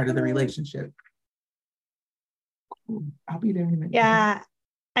and part of the relationship. I'll be there in a minute. Yeah,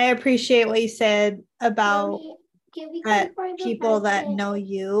 I appreciate what you said about that people that know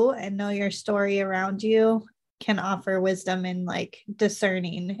you and know your story around you can offer wisdom in like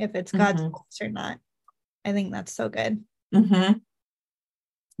discerning if it's God's voice or not. I think that's so good. Mm-hmm.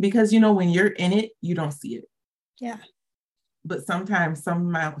 Because, you know, when you're in it, you don't see it. Yeah. But sometimes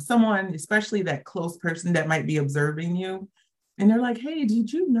someone, especially that close person that might be observing you, and they're like, hey,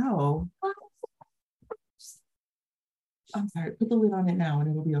 did you know? I'm sorry, put the lid on it now and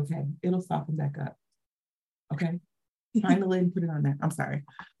it'll be okay. It'll soften back up. Okay. Find the lid and put it on there. I'm sorry.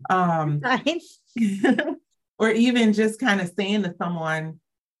 Or even just kind of saying to someone,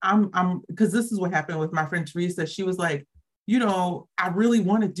 because this is what happened with my friend Teresa. She was like, you know, I really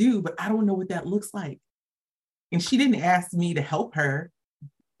want to do, but I don't know what that looks like. And she didn't ask me to help her,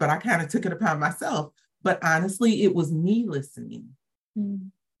 but I kind of took it upon myself. But honestly, it was me listening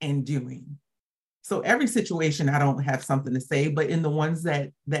and doing. So every situation, I don't have something to say, but in the ones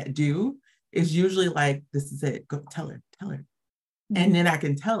that do, is usually like, this is it. Go tell her. And then I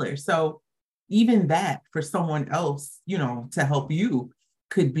can tell her. So even that for someone else, you know, to help you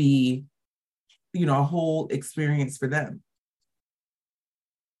could be, you know, a whole experience for them.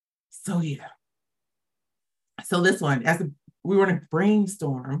 So yeah. So this one, we were to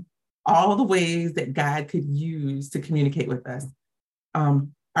brainstorm all the ways that God could use to communicate with us.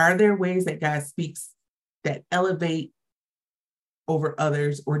 Are there ways that God speaks that elevate over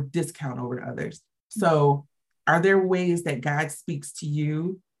others or discount over others? So are there ways that God speaks to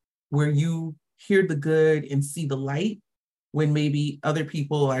you where you hear the good and see the light when maybe other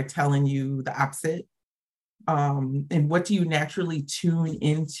people are telling you the opposite? And what do you naturally tune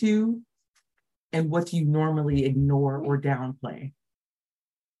into? And what do you normally ignore or downplay?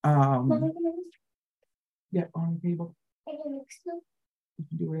 Yeah, on the table. You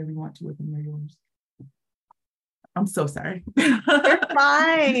can do whatever you want to with them. They're yours. I'm so sorry. You're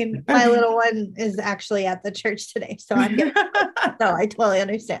fine. My little one is actually at the church today, so I'm good. No, I totally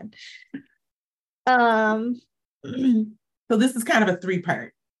understand. So this is kind of a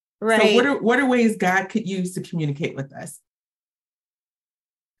 3-part. Right. So what are ways God could use to communicate with us?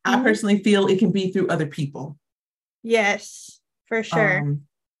 I personally feel it can be through other people. Yes, for sure.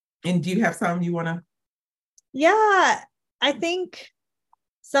 And do you have some you want to? Yeah, I think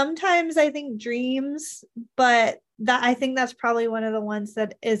sometimes dreams, but I think that's probably one of the ones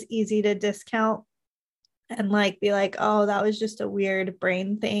that is easy to discount and like be like, oh, that was just a weird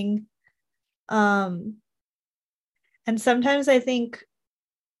brain thing. And sometimes I think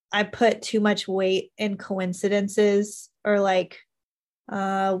I put too much weight in coincidences or like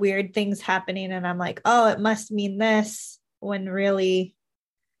weird things happening, and I'm like, oh, it must mean this, when really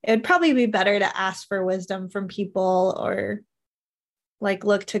it would probably be better to ask for wisdom from people or like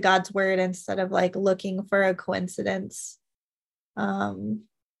look to God's word instead of like looking for a coincidence.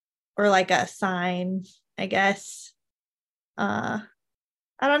 or like a sign, I guess. I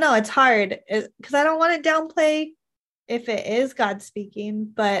don't know, it's hard because I don't want to downplay if it is God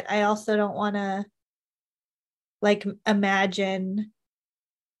speaking, but I also don't want to like imagine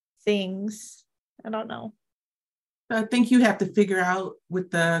things. I don't know. I think you have to figure out with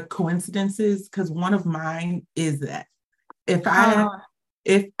the coincidences, because one of mine is that if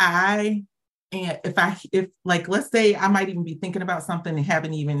like, let's say I might even be thinking about something and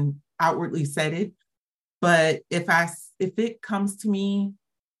haven't even outwardly said it, but if it comes to me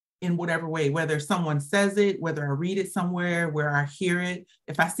in whatever way, whether someone says it, whether I read it somewhere, where I hear it,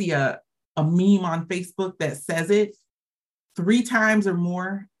 if I see a meme on Facebook that says it 3 times or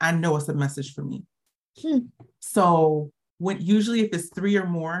more, I know it's a message for me. So usually if it's 3 or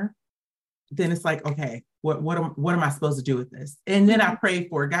more, then it's like, okay, what am I supposed to do with this? And then I pray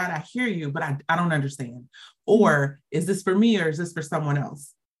for, God, I hear you, but I don't understand. Or is this for me or is this for someone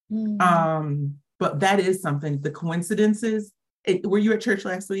else? But that is something, the coincidences. Were you at church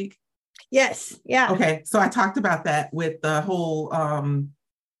last week? Yes. Yeah. Okay. So I talked about that with the whole,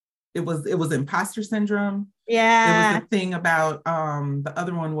 it was imposter syndrome. Yeah. It was the thing about, the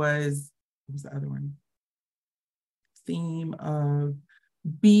other one was, what was the other one? Theme of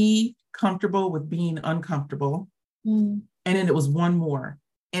be comfortable with being uncomfortable. And then it was one more.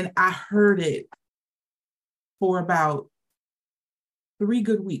 And I heard it for about 3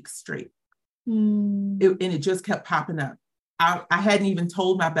 good weeks straight. And it just kept popping up. I hadn't even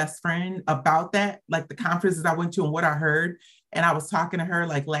told my best friend about that, like the conferences I went to and what I heard. And I was talking to her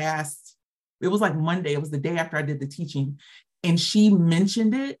like it was like Monday. It was the day after I did the teaching. And she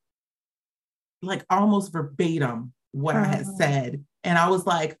mentioned it like almost verbatim what I had said. And I was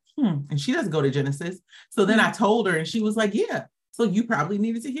like, and she doesn't go to Genesis. So then I told her and she was like, yeah, so you probably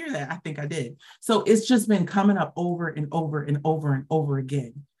needed to hear that. I think I did. So it's just been coming up over and over and over and over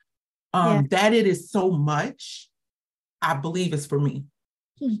again. That it is so much, I believe is for me.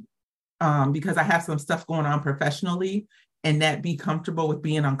 Because I have some stuff going on professionally, and that be comfortable with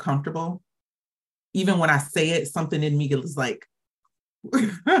being uncomfortable. Even when I say it, something in me is like,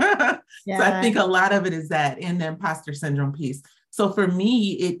 So I think a lot of it is that, and the imposter syndrome piece. So for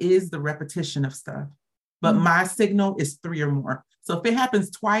me, it is the repetition of stuff, but my signal is 3 or more. So if it happens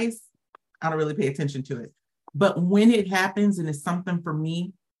twice, I don't really pay attention to it. But when it happens and it's something for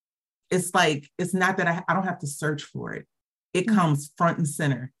me, it's like, it's not that I don't have to search for it. It comes front and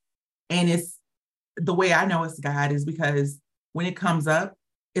center. And it's the way I know it's God is because when it comes up,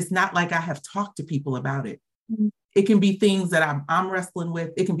 it's not like I have talked to people about it. It can be things that I'm wrestling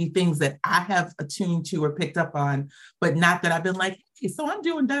with. It can be things that I have attuned to or picked up on, but not that I've been like, hey, so I'm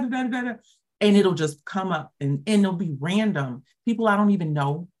doing da da da da da. And it'll just come up and it'll be random. People I don't even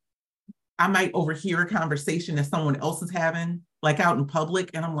know. I might overhear a conversation that someone else is having, like out in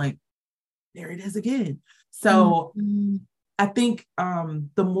public, and I'm like, there it is again. So I think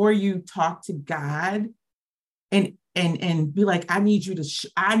the more you talk to God and be like, I need you to,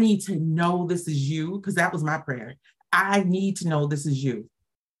 I need to know this is you, because that was my prayer. I need to know this is you.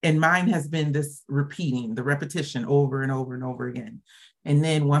 And mine has been this repeating, the repetition over and over and over again. And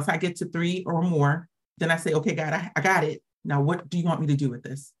then once I get to 3 or more, then I say, okay, God, I got it. Now, what do you want me to do with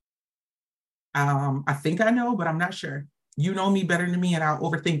this? I think I know, but I'm not sure. You know me better than me, and I'll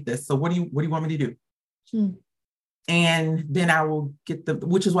overthink this. So what do you want me to do? And then I will get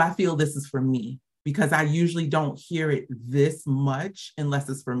which is why I feel this is for me, because I usually don't hear it this much unless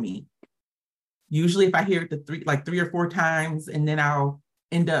it's for me. Usually if I hear it 3 or 4 times, and then I'll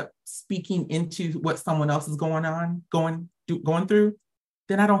end up speaking into what someone else is going through,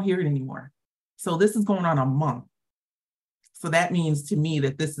 then I don't hear it anymore. So this is going on a month. So that means to me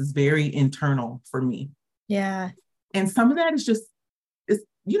that this is very internal for me. Yeah. And some of that is just,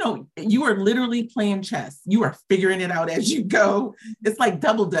 you are literally playing chess. You are figuring it out as you go. It's like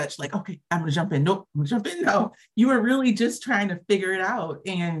double dutch, like, okay, I'm going to jump in. Nope, I'm going to jump in. No, you are really just trying to figure it out.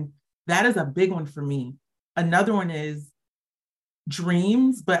 And that is a big one for me. Another one is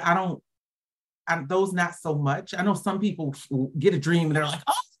dreams, but those not so much. I know some people get a dream and they're like,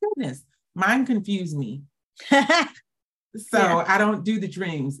 oh goodness, mine confuse me. So yeah. I don't do the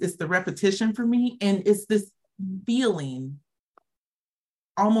dreams. It's the repetition for me. And it's this feeling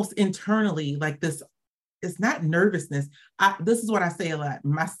almost internally like this. It's not nervousness. This is what I say a lot.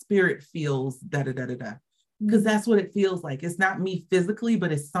 My spirit feels da da da da da, because that's what it feels like. It's not me physically,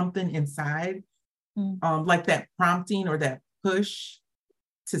 but it's something inside, like that prompting or that push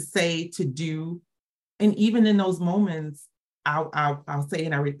to say, to do. And even in those moments, I'll say,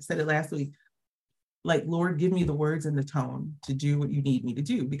 and I said it last week, like, Lord, give me the words and the tone to do what you need me to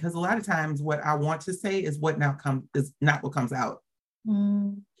do. Because a lot of times what I want to say is not what comes out.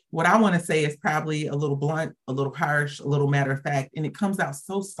 what I want to say is probably a little blunt, a little harsh, a little matter of fact, and it comes out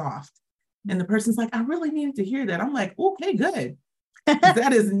so soft. And the person's like, I really needed to hear that. I'm like, okay, good.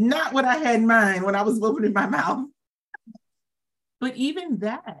 That is not what I had in mind when I was opening my mouth. But even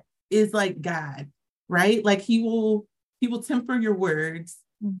that is like God, right? Like he will temper your words.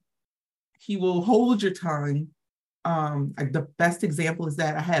 He will hold your tongue. Like the best example is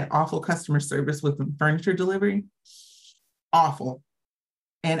that I had awful customer service with furniture delivery. Awful.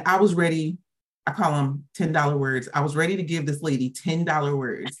 And I was ready, I call them $10 words. I was ready to give this lady $10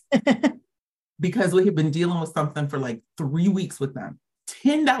 words because we had been dealing with something for like 3 weeks with them.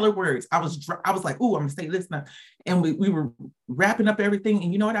 $10 words. I was like, oh, I'm gonna say this now. And we were wrapping up everything.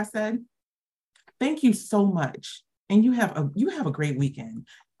 And you know what I said? Thank you so much. And you have a great weekend.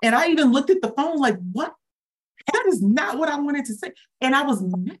 And I even looked at the phone like, what? That is not what I wanted to say. And I was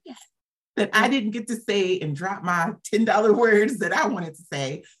mad that I didn't get to say and drop my $10 words that I wanted to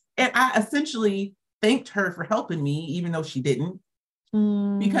say. And I essentially thanked her for helping me, even though she didn't,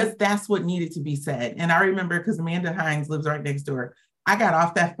 because that's what needed to be said. And I remember, because Amanda Hines lives right next door, I got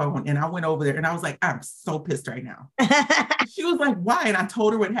off that phone and I went over there and I was like, I'm so pissed right now. She was like, why? And I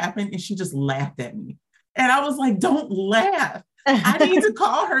told her what happened and she just laughed at me. And I was like, don't laugh. I need to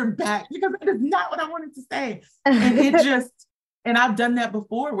call her back because that is not what I wanted to say. And I've done that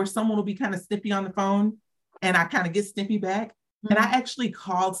before where someone will be kind of snippy on the phone and I kind of get snippy back. And I actually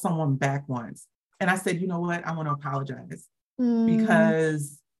called someone back once and I said, you know what? I want to apologize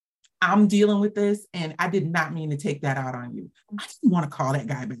because I'm dealing with this and I did not mean to take that out on you. I didn't want to call that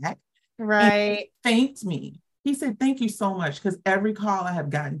guy back. Right. And he thanked me. He said, thank you so much, because every call I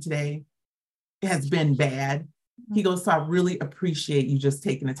have gotten today has been bad. He goes, so I really appreciate you just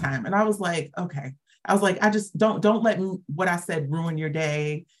taking the time. And I was like, okay. I was like, I just don't let what I said ruin your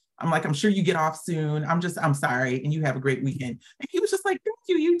day. I'm like, I'm sure you get off soon. I'm sorry. And you have a great weekend. And he was just like, thank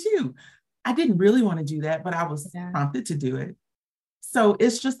you, you too. I didn't really want to do that, but I was prompted to do it. So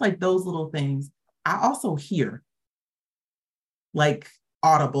it's just like those little things. I also hear like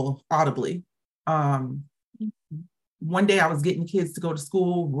audibly. One day I was getting kids to go to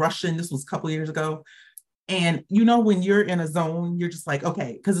school, rushing. This was a couple years ago. And you know, when you're in a zone, you're just like,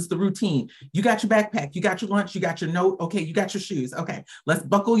 okay, because it's the routine. You got your backpack, you got your lunch, you got your note. Okay, you got your shoes. Okay, let's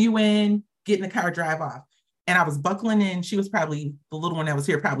buckle you in, get in the car, drive off. And I was buckling in. She was probably the little one that was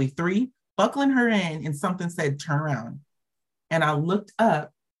here, probably 3, buckling her in, and something said, turn around. And I looked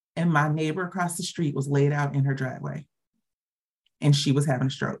up and my neighbor across the street was laid out in her driveway and she was having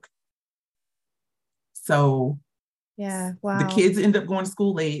a stroke. So yeah, wow. The kids ended up going to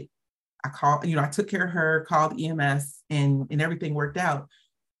school late. I took care of her, called EMS, and everything worked out.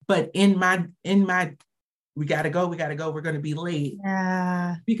 But in my, we gotta go, we're going to be late.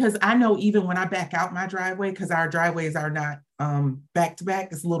 Yeah. Because I know even when I back out my driveway, because our driveways are not back to back,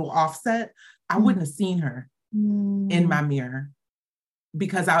 it's a little offset, I wouldn't have seen her in my mirror.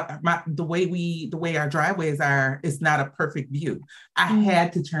 Because the way our driveways are, it's not a perfect view. I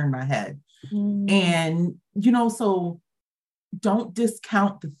had to turn my head. And, so don't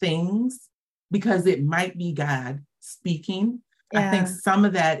discount the things because it might be God speaking. I think some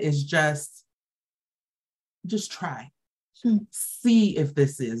of that is just try. See if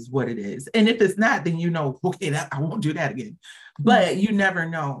this is what it is. And if it's not, then okay, I won't do that again. But you never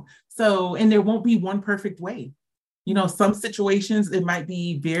know. So, and there won't be one perfect way. Some situations, it might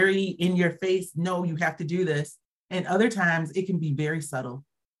be very in your face. No, you have to do this. And other times it can be very subtle,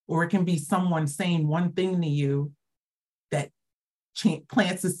 or it can be someone saying one thing to you that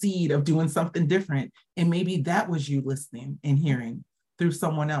plants a seed of doing something different. And maybe that was you listening and hearing through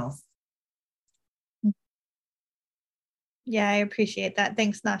someone else. Yeah, I appreciate that.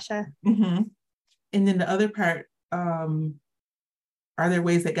 Thanks, Nasha. And then the other part, are there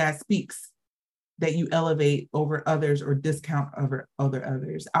ways that God speaks that you elevate over others or discount over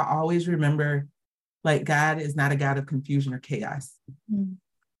others? I always remember, like, God is not a God of confusion or chaos.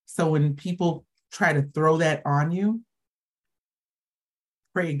 So when people try to throw that on you,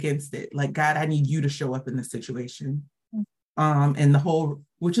 pray against it. Like, God, I need you to show up in the situation. And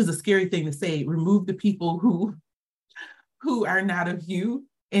which is a scary thing to say, remove the people who are not of you.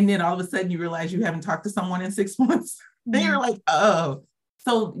 And then all of a sudden you realize you haven't talked to someone in 6 months. Then you're like, oh.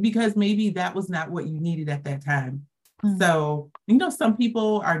 So because maybe that was not what you needed at that time. So, some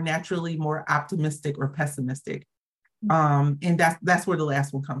people are naturally more optimistic or pessimistic. And that's where the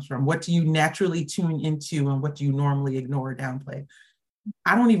last one comes from. What do you naturally tune into and what do you normally ignore or downplay?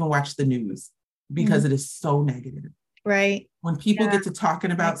 I don't even watch the news because it is so negative. Right. When people get to talking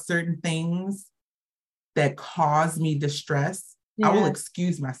about certain things that cause me distress, I will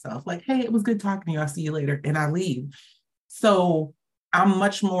excuse myself. Like, hey, it was good talking to you. I'll see you later. And I leave. So I'm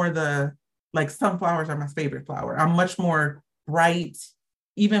much more like sunflowers are my favorite flower. I'm much more bright.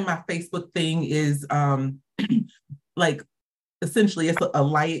 Even my Facebook thing is like essentially it's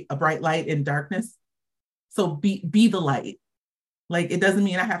a bright light in darkness. So be the light. Like, it doesn't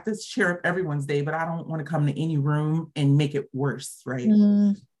mean I have to cheer up everyone's day, but I don't want to come to any room and make it worse, right?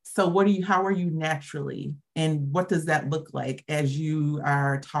 So how are you naturally? And what does that look like as you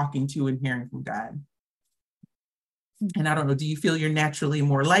are talking to and hearing from God? And I don't know, do you feel you're naturally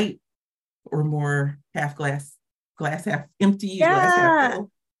more light or more glass half empty, glass half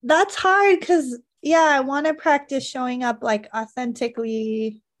full? That's hard because, I want to practice showing up like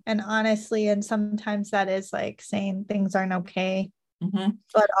authentically and honestly. And sometimes that is like saying things aren't okay.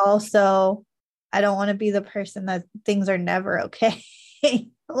 But also, I don't want to be the person that things are never okay.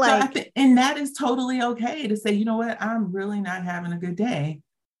 And that is totally okay to say, you know what, I'm really not having a good day.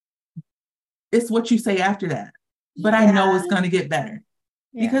 It's what you say after that. But I know it's going to get better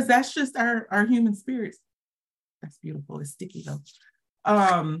because that's just our human spirits. That's beautiful. It's sticky though.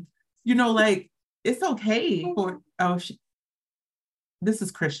 Like, it's okay for, this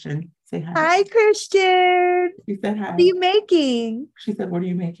is Christian. Say hi. Hi, Christian. She said hi. What are you making? She said, what are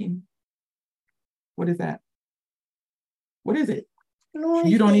you making? What is that? What is it?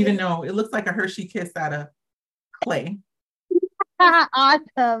 You don't even know. It looks like a Hershey Kiss out of clay.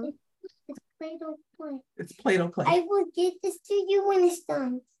 Awesome. It's Play-Doh clay. It's Play-Doh clay. I will give this to you when it's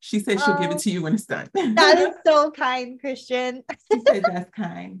done. She said she'll give it to you when it's done. That is so kind, Christian. She said that's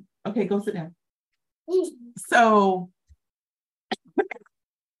kind. Okay, go sit down. So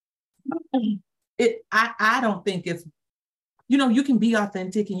I don't think it's, you can be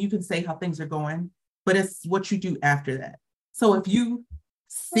authentic and you can say how things are going, but it's what you do after that. So if you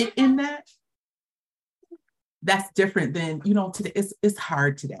sit in that, that's different than, today. It's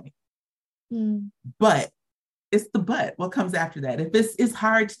hard today. But it's what comes after that. If it's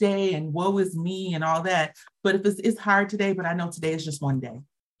hard today and woe is me and all that, but if it's hard today, but I know today is just one day.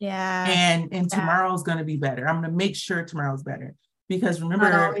 And tomorrow's going to be better. I'm going to make sure tomorrow's better. Because remember,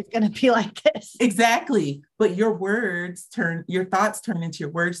 not always going to be like this. Exactly. But your thoughts turn into your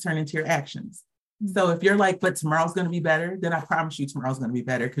words, turn into your actions. So if you're like, but tomorrow's going to be better, then I promise you tomorrow's going to be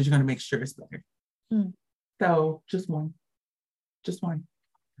better because you're going to make sure it's better. So just one. Yeah,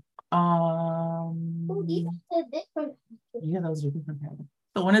 those are different patterns.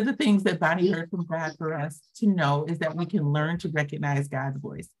 So one of the things that Bonnie heard from God for us to know is that we can learn to recognize God's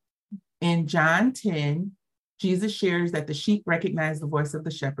voice. In John 10, Jesus shares that the sheep recognize the voice of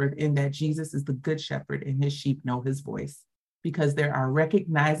the shepherd and that Jesus is the good shepherd and his sheep know his voice because there are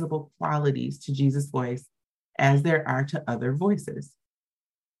recognizable qualities to Jesus' voice as there are to other voices.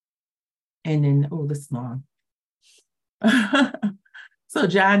 And then, this is long. So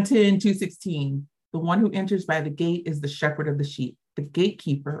John 10:2-16, the one who enters by the gate is the shepherd of the sheep. The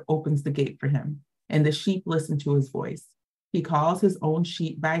gatekeeper opens the gate for him, and the sheep listen to his voice. He calls his own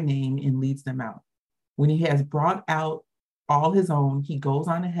sheep by name and leads them out. When he has brought out all his own, he goes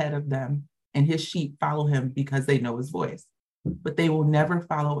on ahead of them, and his sheep follow him because they know his voice. But they will never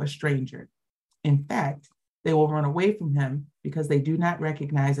follow a stranger. In fact, they will run away from him because they do not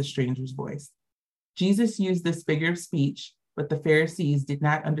recognize a stranger's voice. Jesus used this figure of speech, but the Pharisees did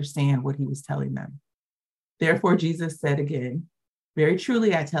not understand what he was telling them. Therefore, Jesus said again, "Very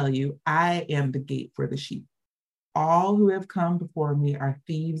truly, I tell you, I am the gate for the sheep. All who have come before me are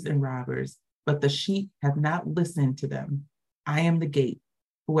thieves and robbers, but the sheep have not listened to them. I am the gate.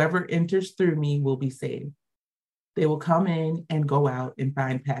 Whoever enters through me will be saved. They will come in and go out and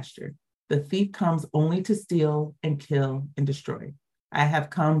find pasture. The thief comes only to steal and kill and destroy. I have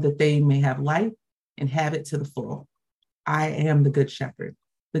come that they may have life and have it to the full. I am the good shepherd.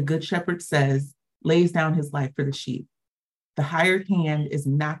 The good shepherd lays down his life for the sheep. The hired hand is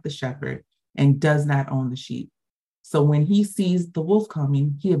not the shepherd and does not own the sheep. So when he sees the wolf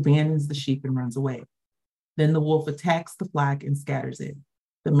coming, he abandons the sheep and runs away. Then the wolf attacks the flock and scatters it.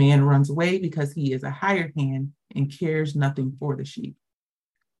 The man runs away because he is a hired hand and cares nothing for the sheep.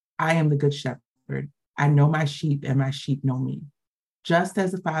 I am the good shepherd. I know my sheep and my sheep know me. Just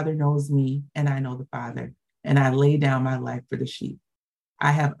as the Father knows me and I know the Father, and I lay down my life for the sheep.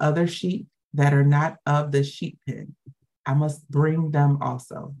 I have other sheep that are not of the sheep pen. I must bring them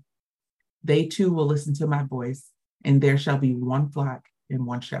also. They too will listen to my voice, and there shall be one flock and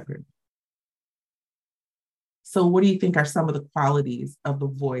one shepherd." So what do you think are some of the qualities of the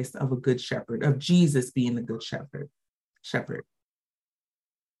voice of a good shepherd, of Jesus being the good shepherd?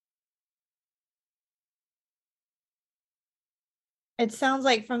 It sounds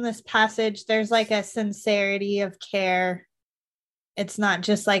like from this passage, there's like a sincerity of care. It's not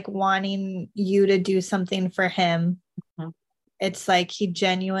just like wanting you to do something for him. it's like he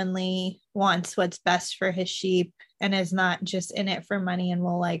genuinely wants what's best for his sheep and is not just in it for money and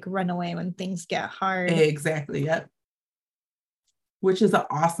will like run away when things get hard. Exactly. Yep. Which is an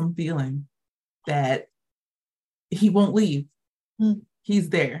awesome feeling that he won't leave. He's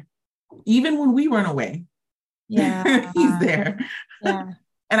there. Even when we run away. Yeah. He's there. Yeah.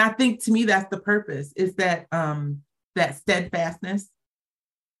 And I think to me, that's the purpose, is that that steadfastness,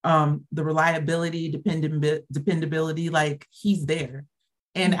 the reliability, dependability, like he's there.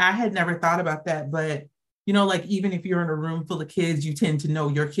 And I had never thought about that, but you know, like even if you're in a room full of kids, you tend to know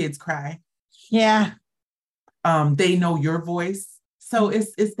your kids cry. Yeah. They know your voice. So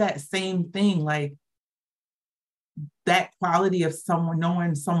it's that same thing, like that quality of someone,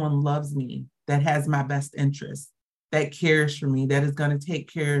 knowing someone loves me, that has my best interest, that cares for me, that is going to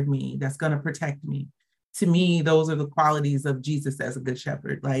take care of me, that's going to protect me. To me, those are the qualities of Jesus as a good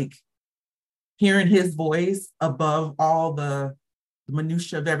shepherd, like hearing his voice above all the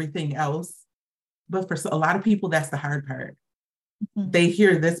minutia of everything else. But for a lot of people, that's the hard part. They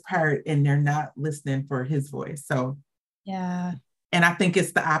hear this part and they're not listening for his voice. So, yeah. And I think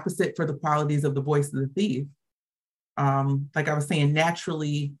it's the opposite for the qualities of the voice of the thief. Like I was saying,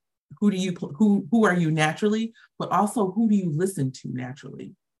 naturally, who are you naturally, but also who do you listen to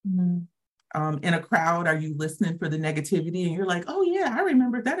naturally? In a crowd, are you listening for the negativity and you're like, oh yeah, I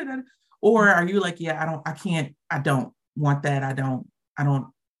remember that, or are you like, yeah, I don't want that, I don't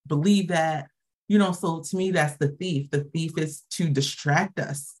believe that, you know? So to me, that's the thief. The thief is to distract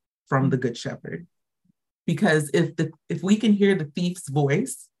us from the good shepherd, because if we can hear the thief's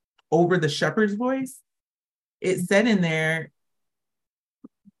voice over the shepherd's voice, it said in there,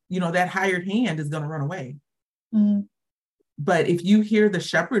 you know, that hired hand is going to run away. But if you hear the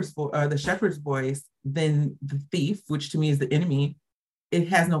shepherd's voice, then the thief, which to me is the enemy, it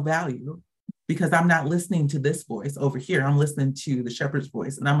has no value, because I'm not listening to this voice over here. I'm listening to the shepherd's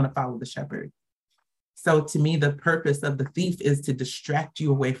voice, and I'm going to follow the shepherd. So to me, the purpose of the thief is to distract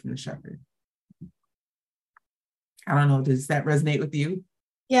you away from the shepherd. I don't know. Does that resonate with you?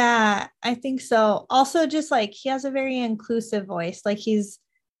 Yeah, I think so. Also, just like he has a very inclusive voice. Like he's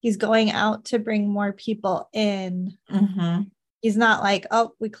going out to bring more people in. He's not like,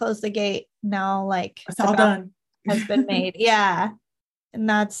 oh, we closed the gate now, like it's all done, has been made. Yeah. And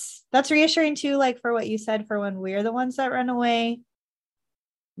that's reassuring too, like for what you said, for when we're the ones that run away,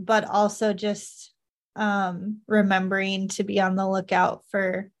 but also just remembering to be on the lookout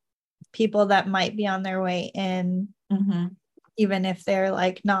for people that might be on their way in, even if they're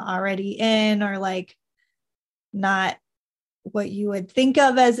like not already in, or like not what you would think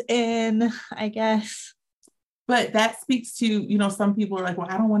of as in, I guess. But that speaks to, you know, some people are like, well,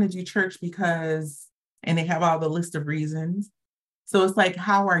 I don't want to do church because, and they have all the list of reasons. So it's like,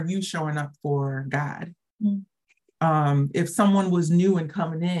 how are you showing up for God? If someone was new and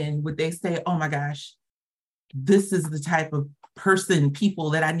coming in, would they say, oh my gosh, this is the type of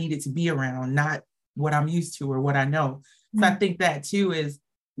people that I needed to be around, not what I'm used to or what I know. So I think that too is,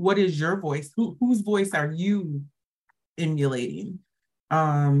 what is your voice? Whose voice are you emulating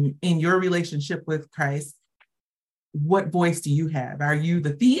in your relationship with Christ? What voice do you have? Are you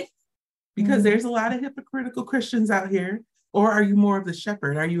the thief? Because there's a lot of hypocritical Christians out here. Or are you more of the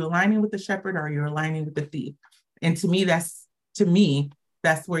shepherd? Are you aligning with the shepherd, or are you aligning with the thief? And to me, that's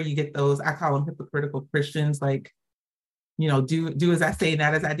where you get those, I call them hypocritical Christians, like, you know, do as I say,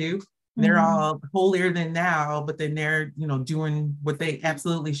 not as I do. They're all holier than thou, but then they're, you know, doing what they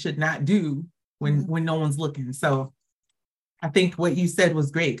absolutely should not do when no one's looking. So I think what you said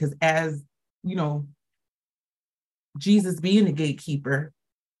was great, because as, you know, Jesus being the gatekeeper,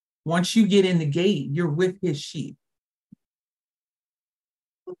 once you get in the gate, you're with his sheep.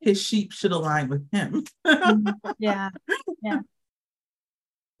 His sheep should align with him. Yeah.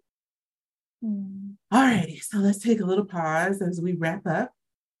 All righty, so let's take a little pause as we wrap up.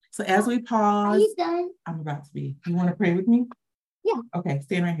 So as we pause, Are you done? I'm about to be. You want to pray with me? Yeah. Okay,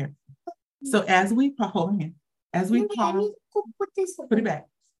 stand right here. So as we pause, hold on. As we pause, I need to put this put it back.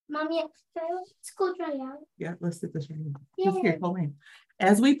 Mommy, let's go dry out. Yeah, let's sit this right here. Yeah. Just here, hold on.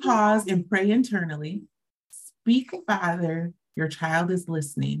 As we pause and pray internally, speak, Father, your child is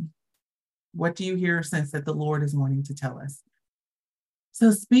listening. What do you hear or sense that the Lord is wanting to tell us?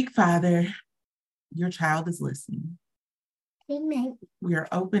 So speak, Father, your child is listening. Amen. We are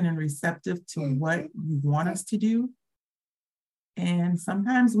open and receptive to what you want us to do. And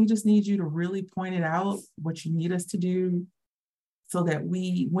sometimes we just need you to really point it out, what you need us to do, so that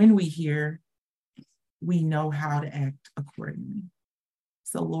when we hear, we know how to act accordingly.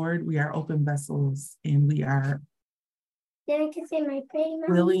 So Lord, we are open vessels, and we are Then I can say my prayer, Mommy.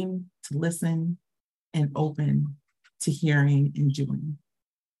 willing to listen and open to hearing and doing.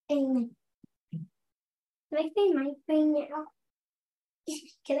 Amen. Can I say my thing now?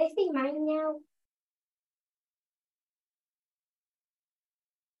 Can I say mine now?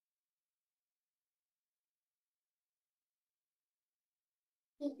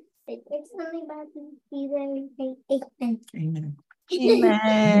 It's only about to see everything. Amen. Amen.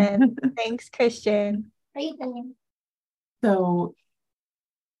 Amen. Thanks, Christian. So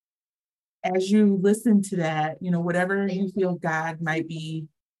as you listen to that, whatever you feel God might be,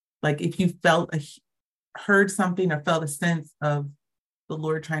 like if you heard something or felt a sense of the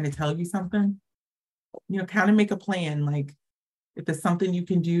Lord trying to tell you something, kind of make a plan. Like if it's something you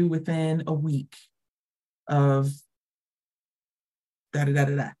can do within a week of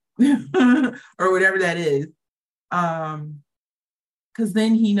da-da-da-da-da, or whatever that is. Because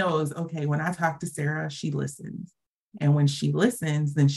then he knows, okay, when I talk to Sarah, she listens. And when she listens, then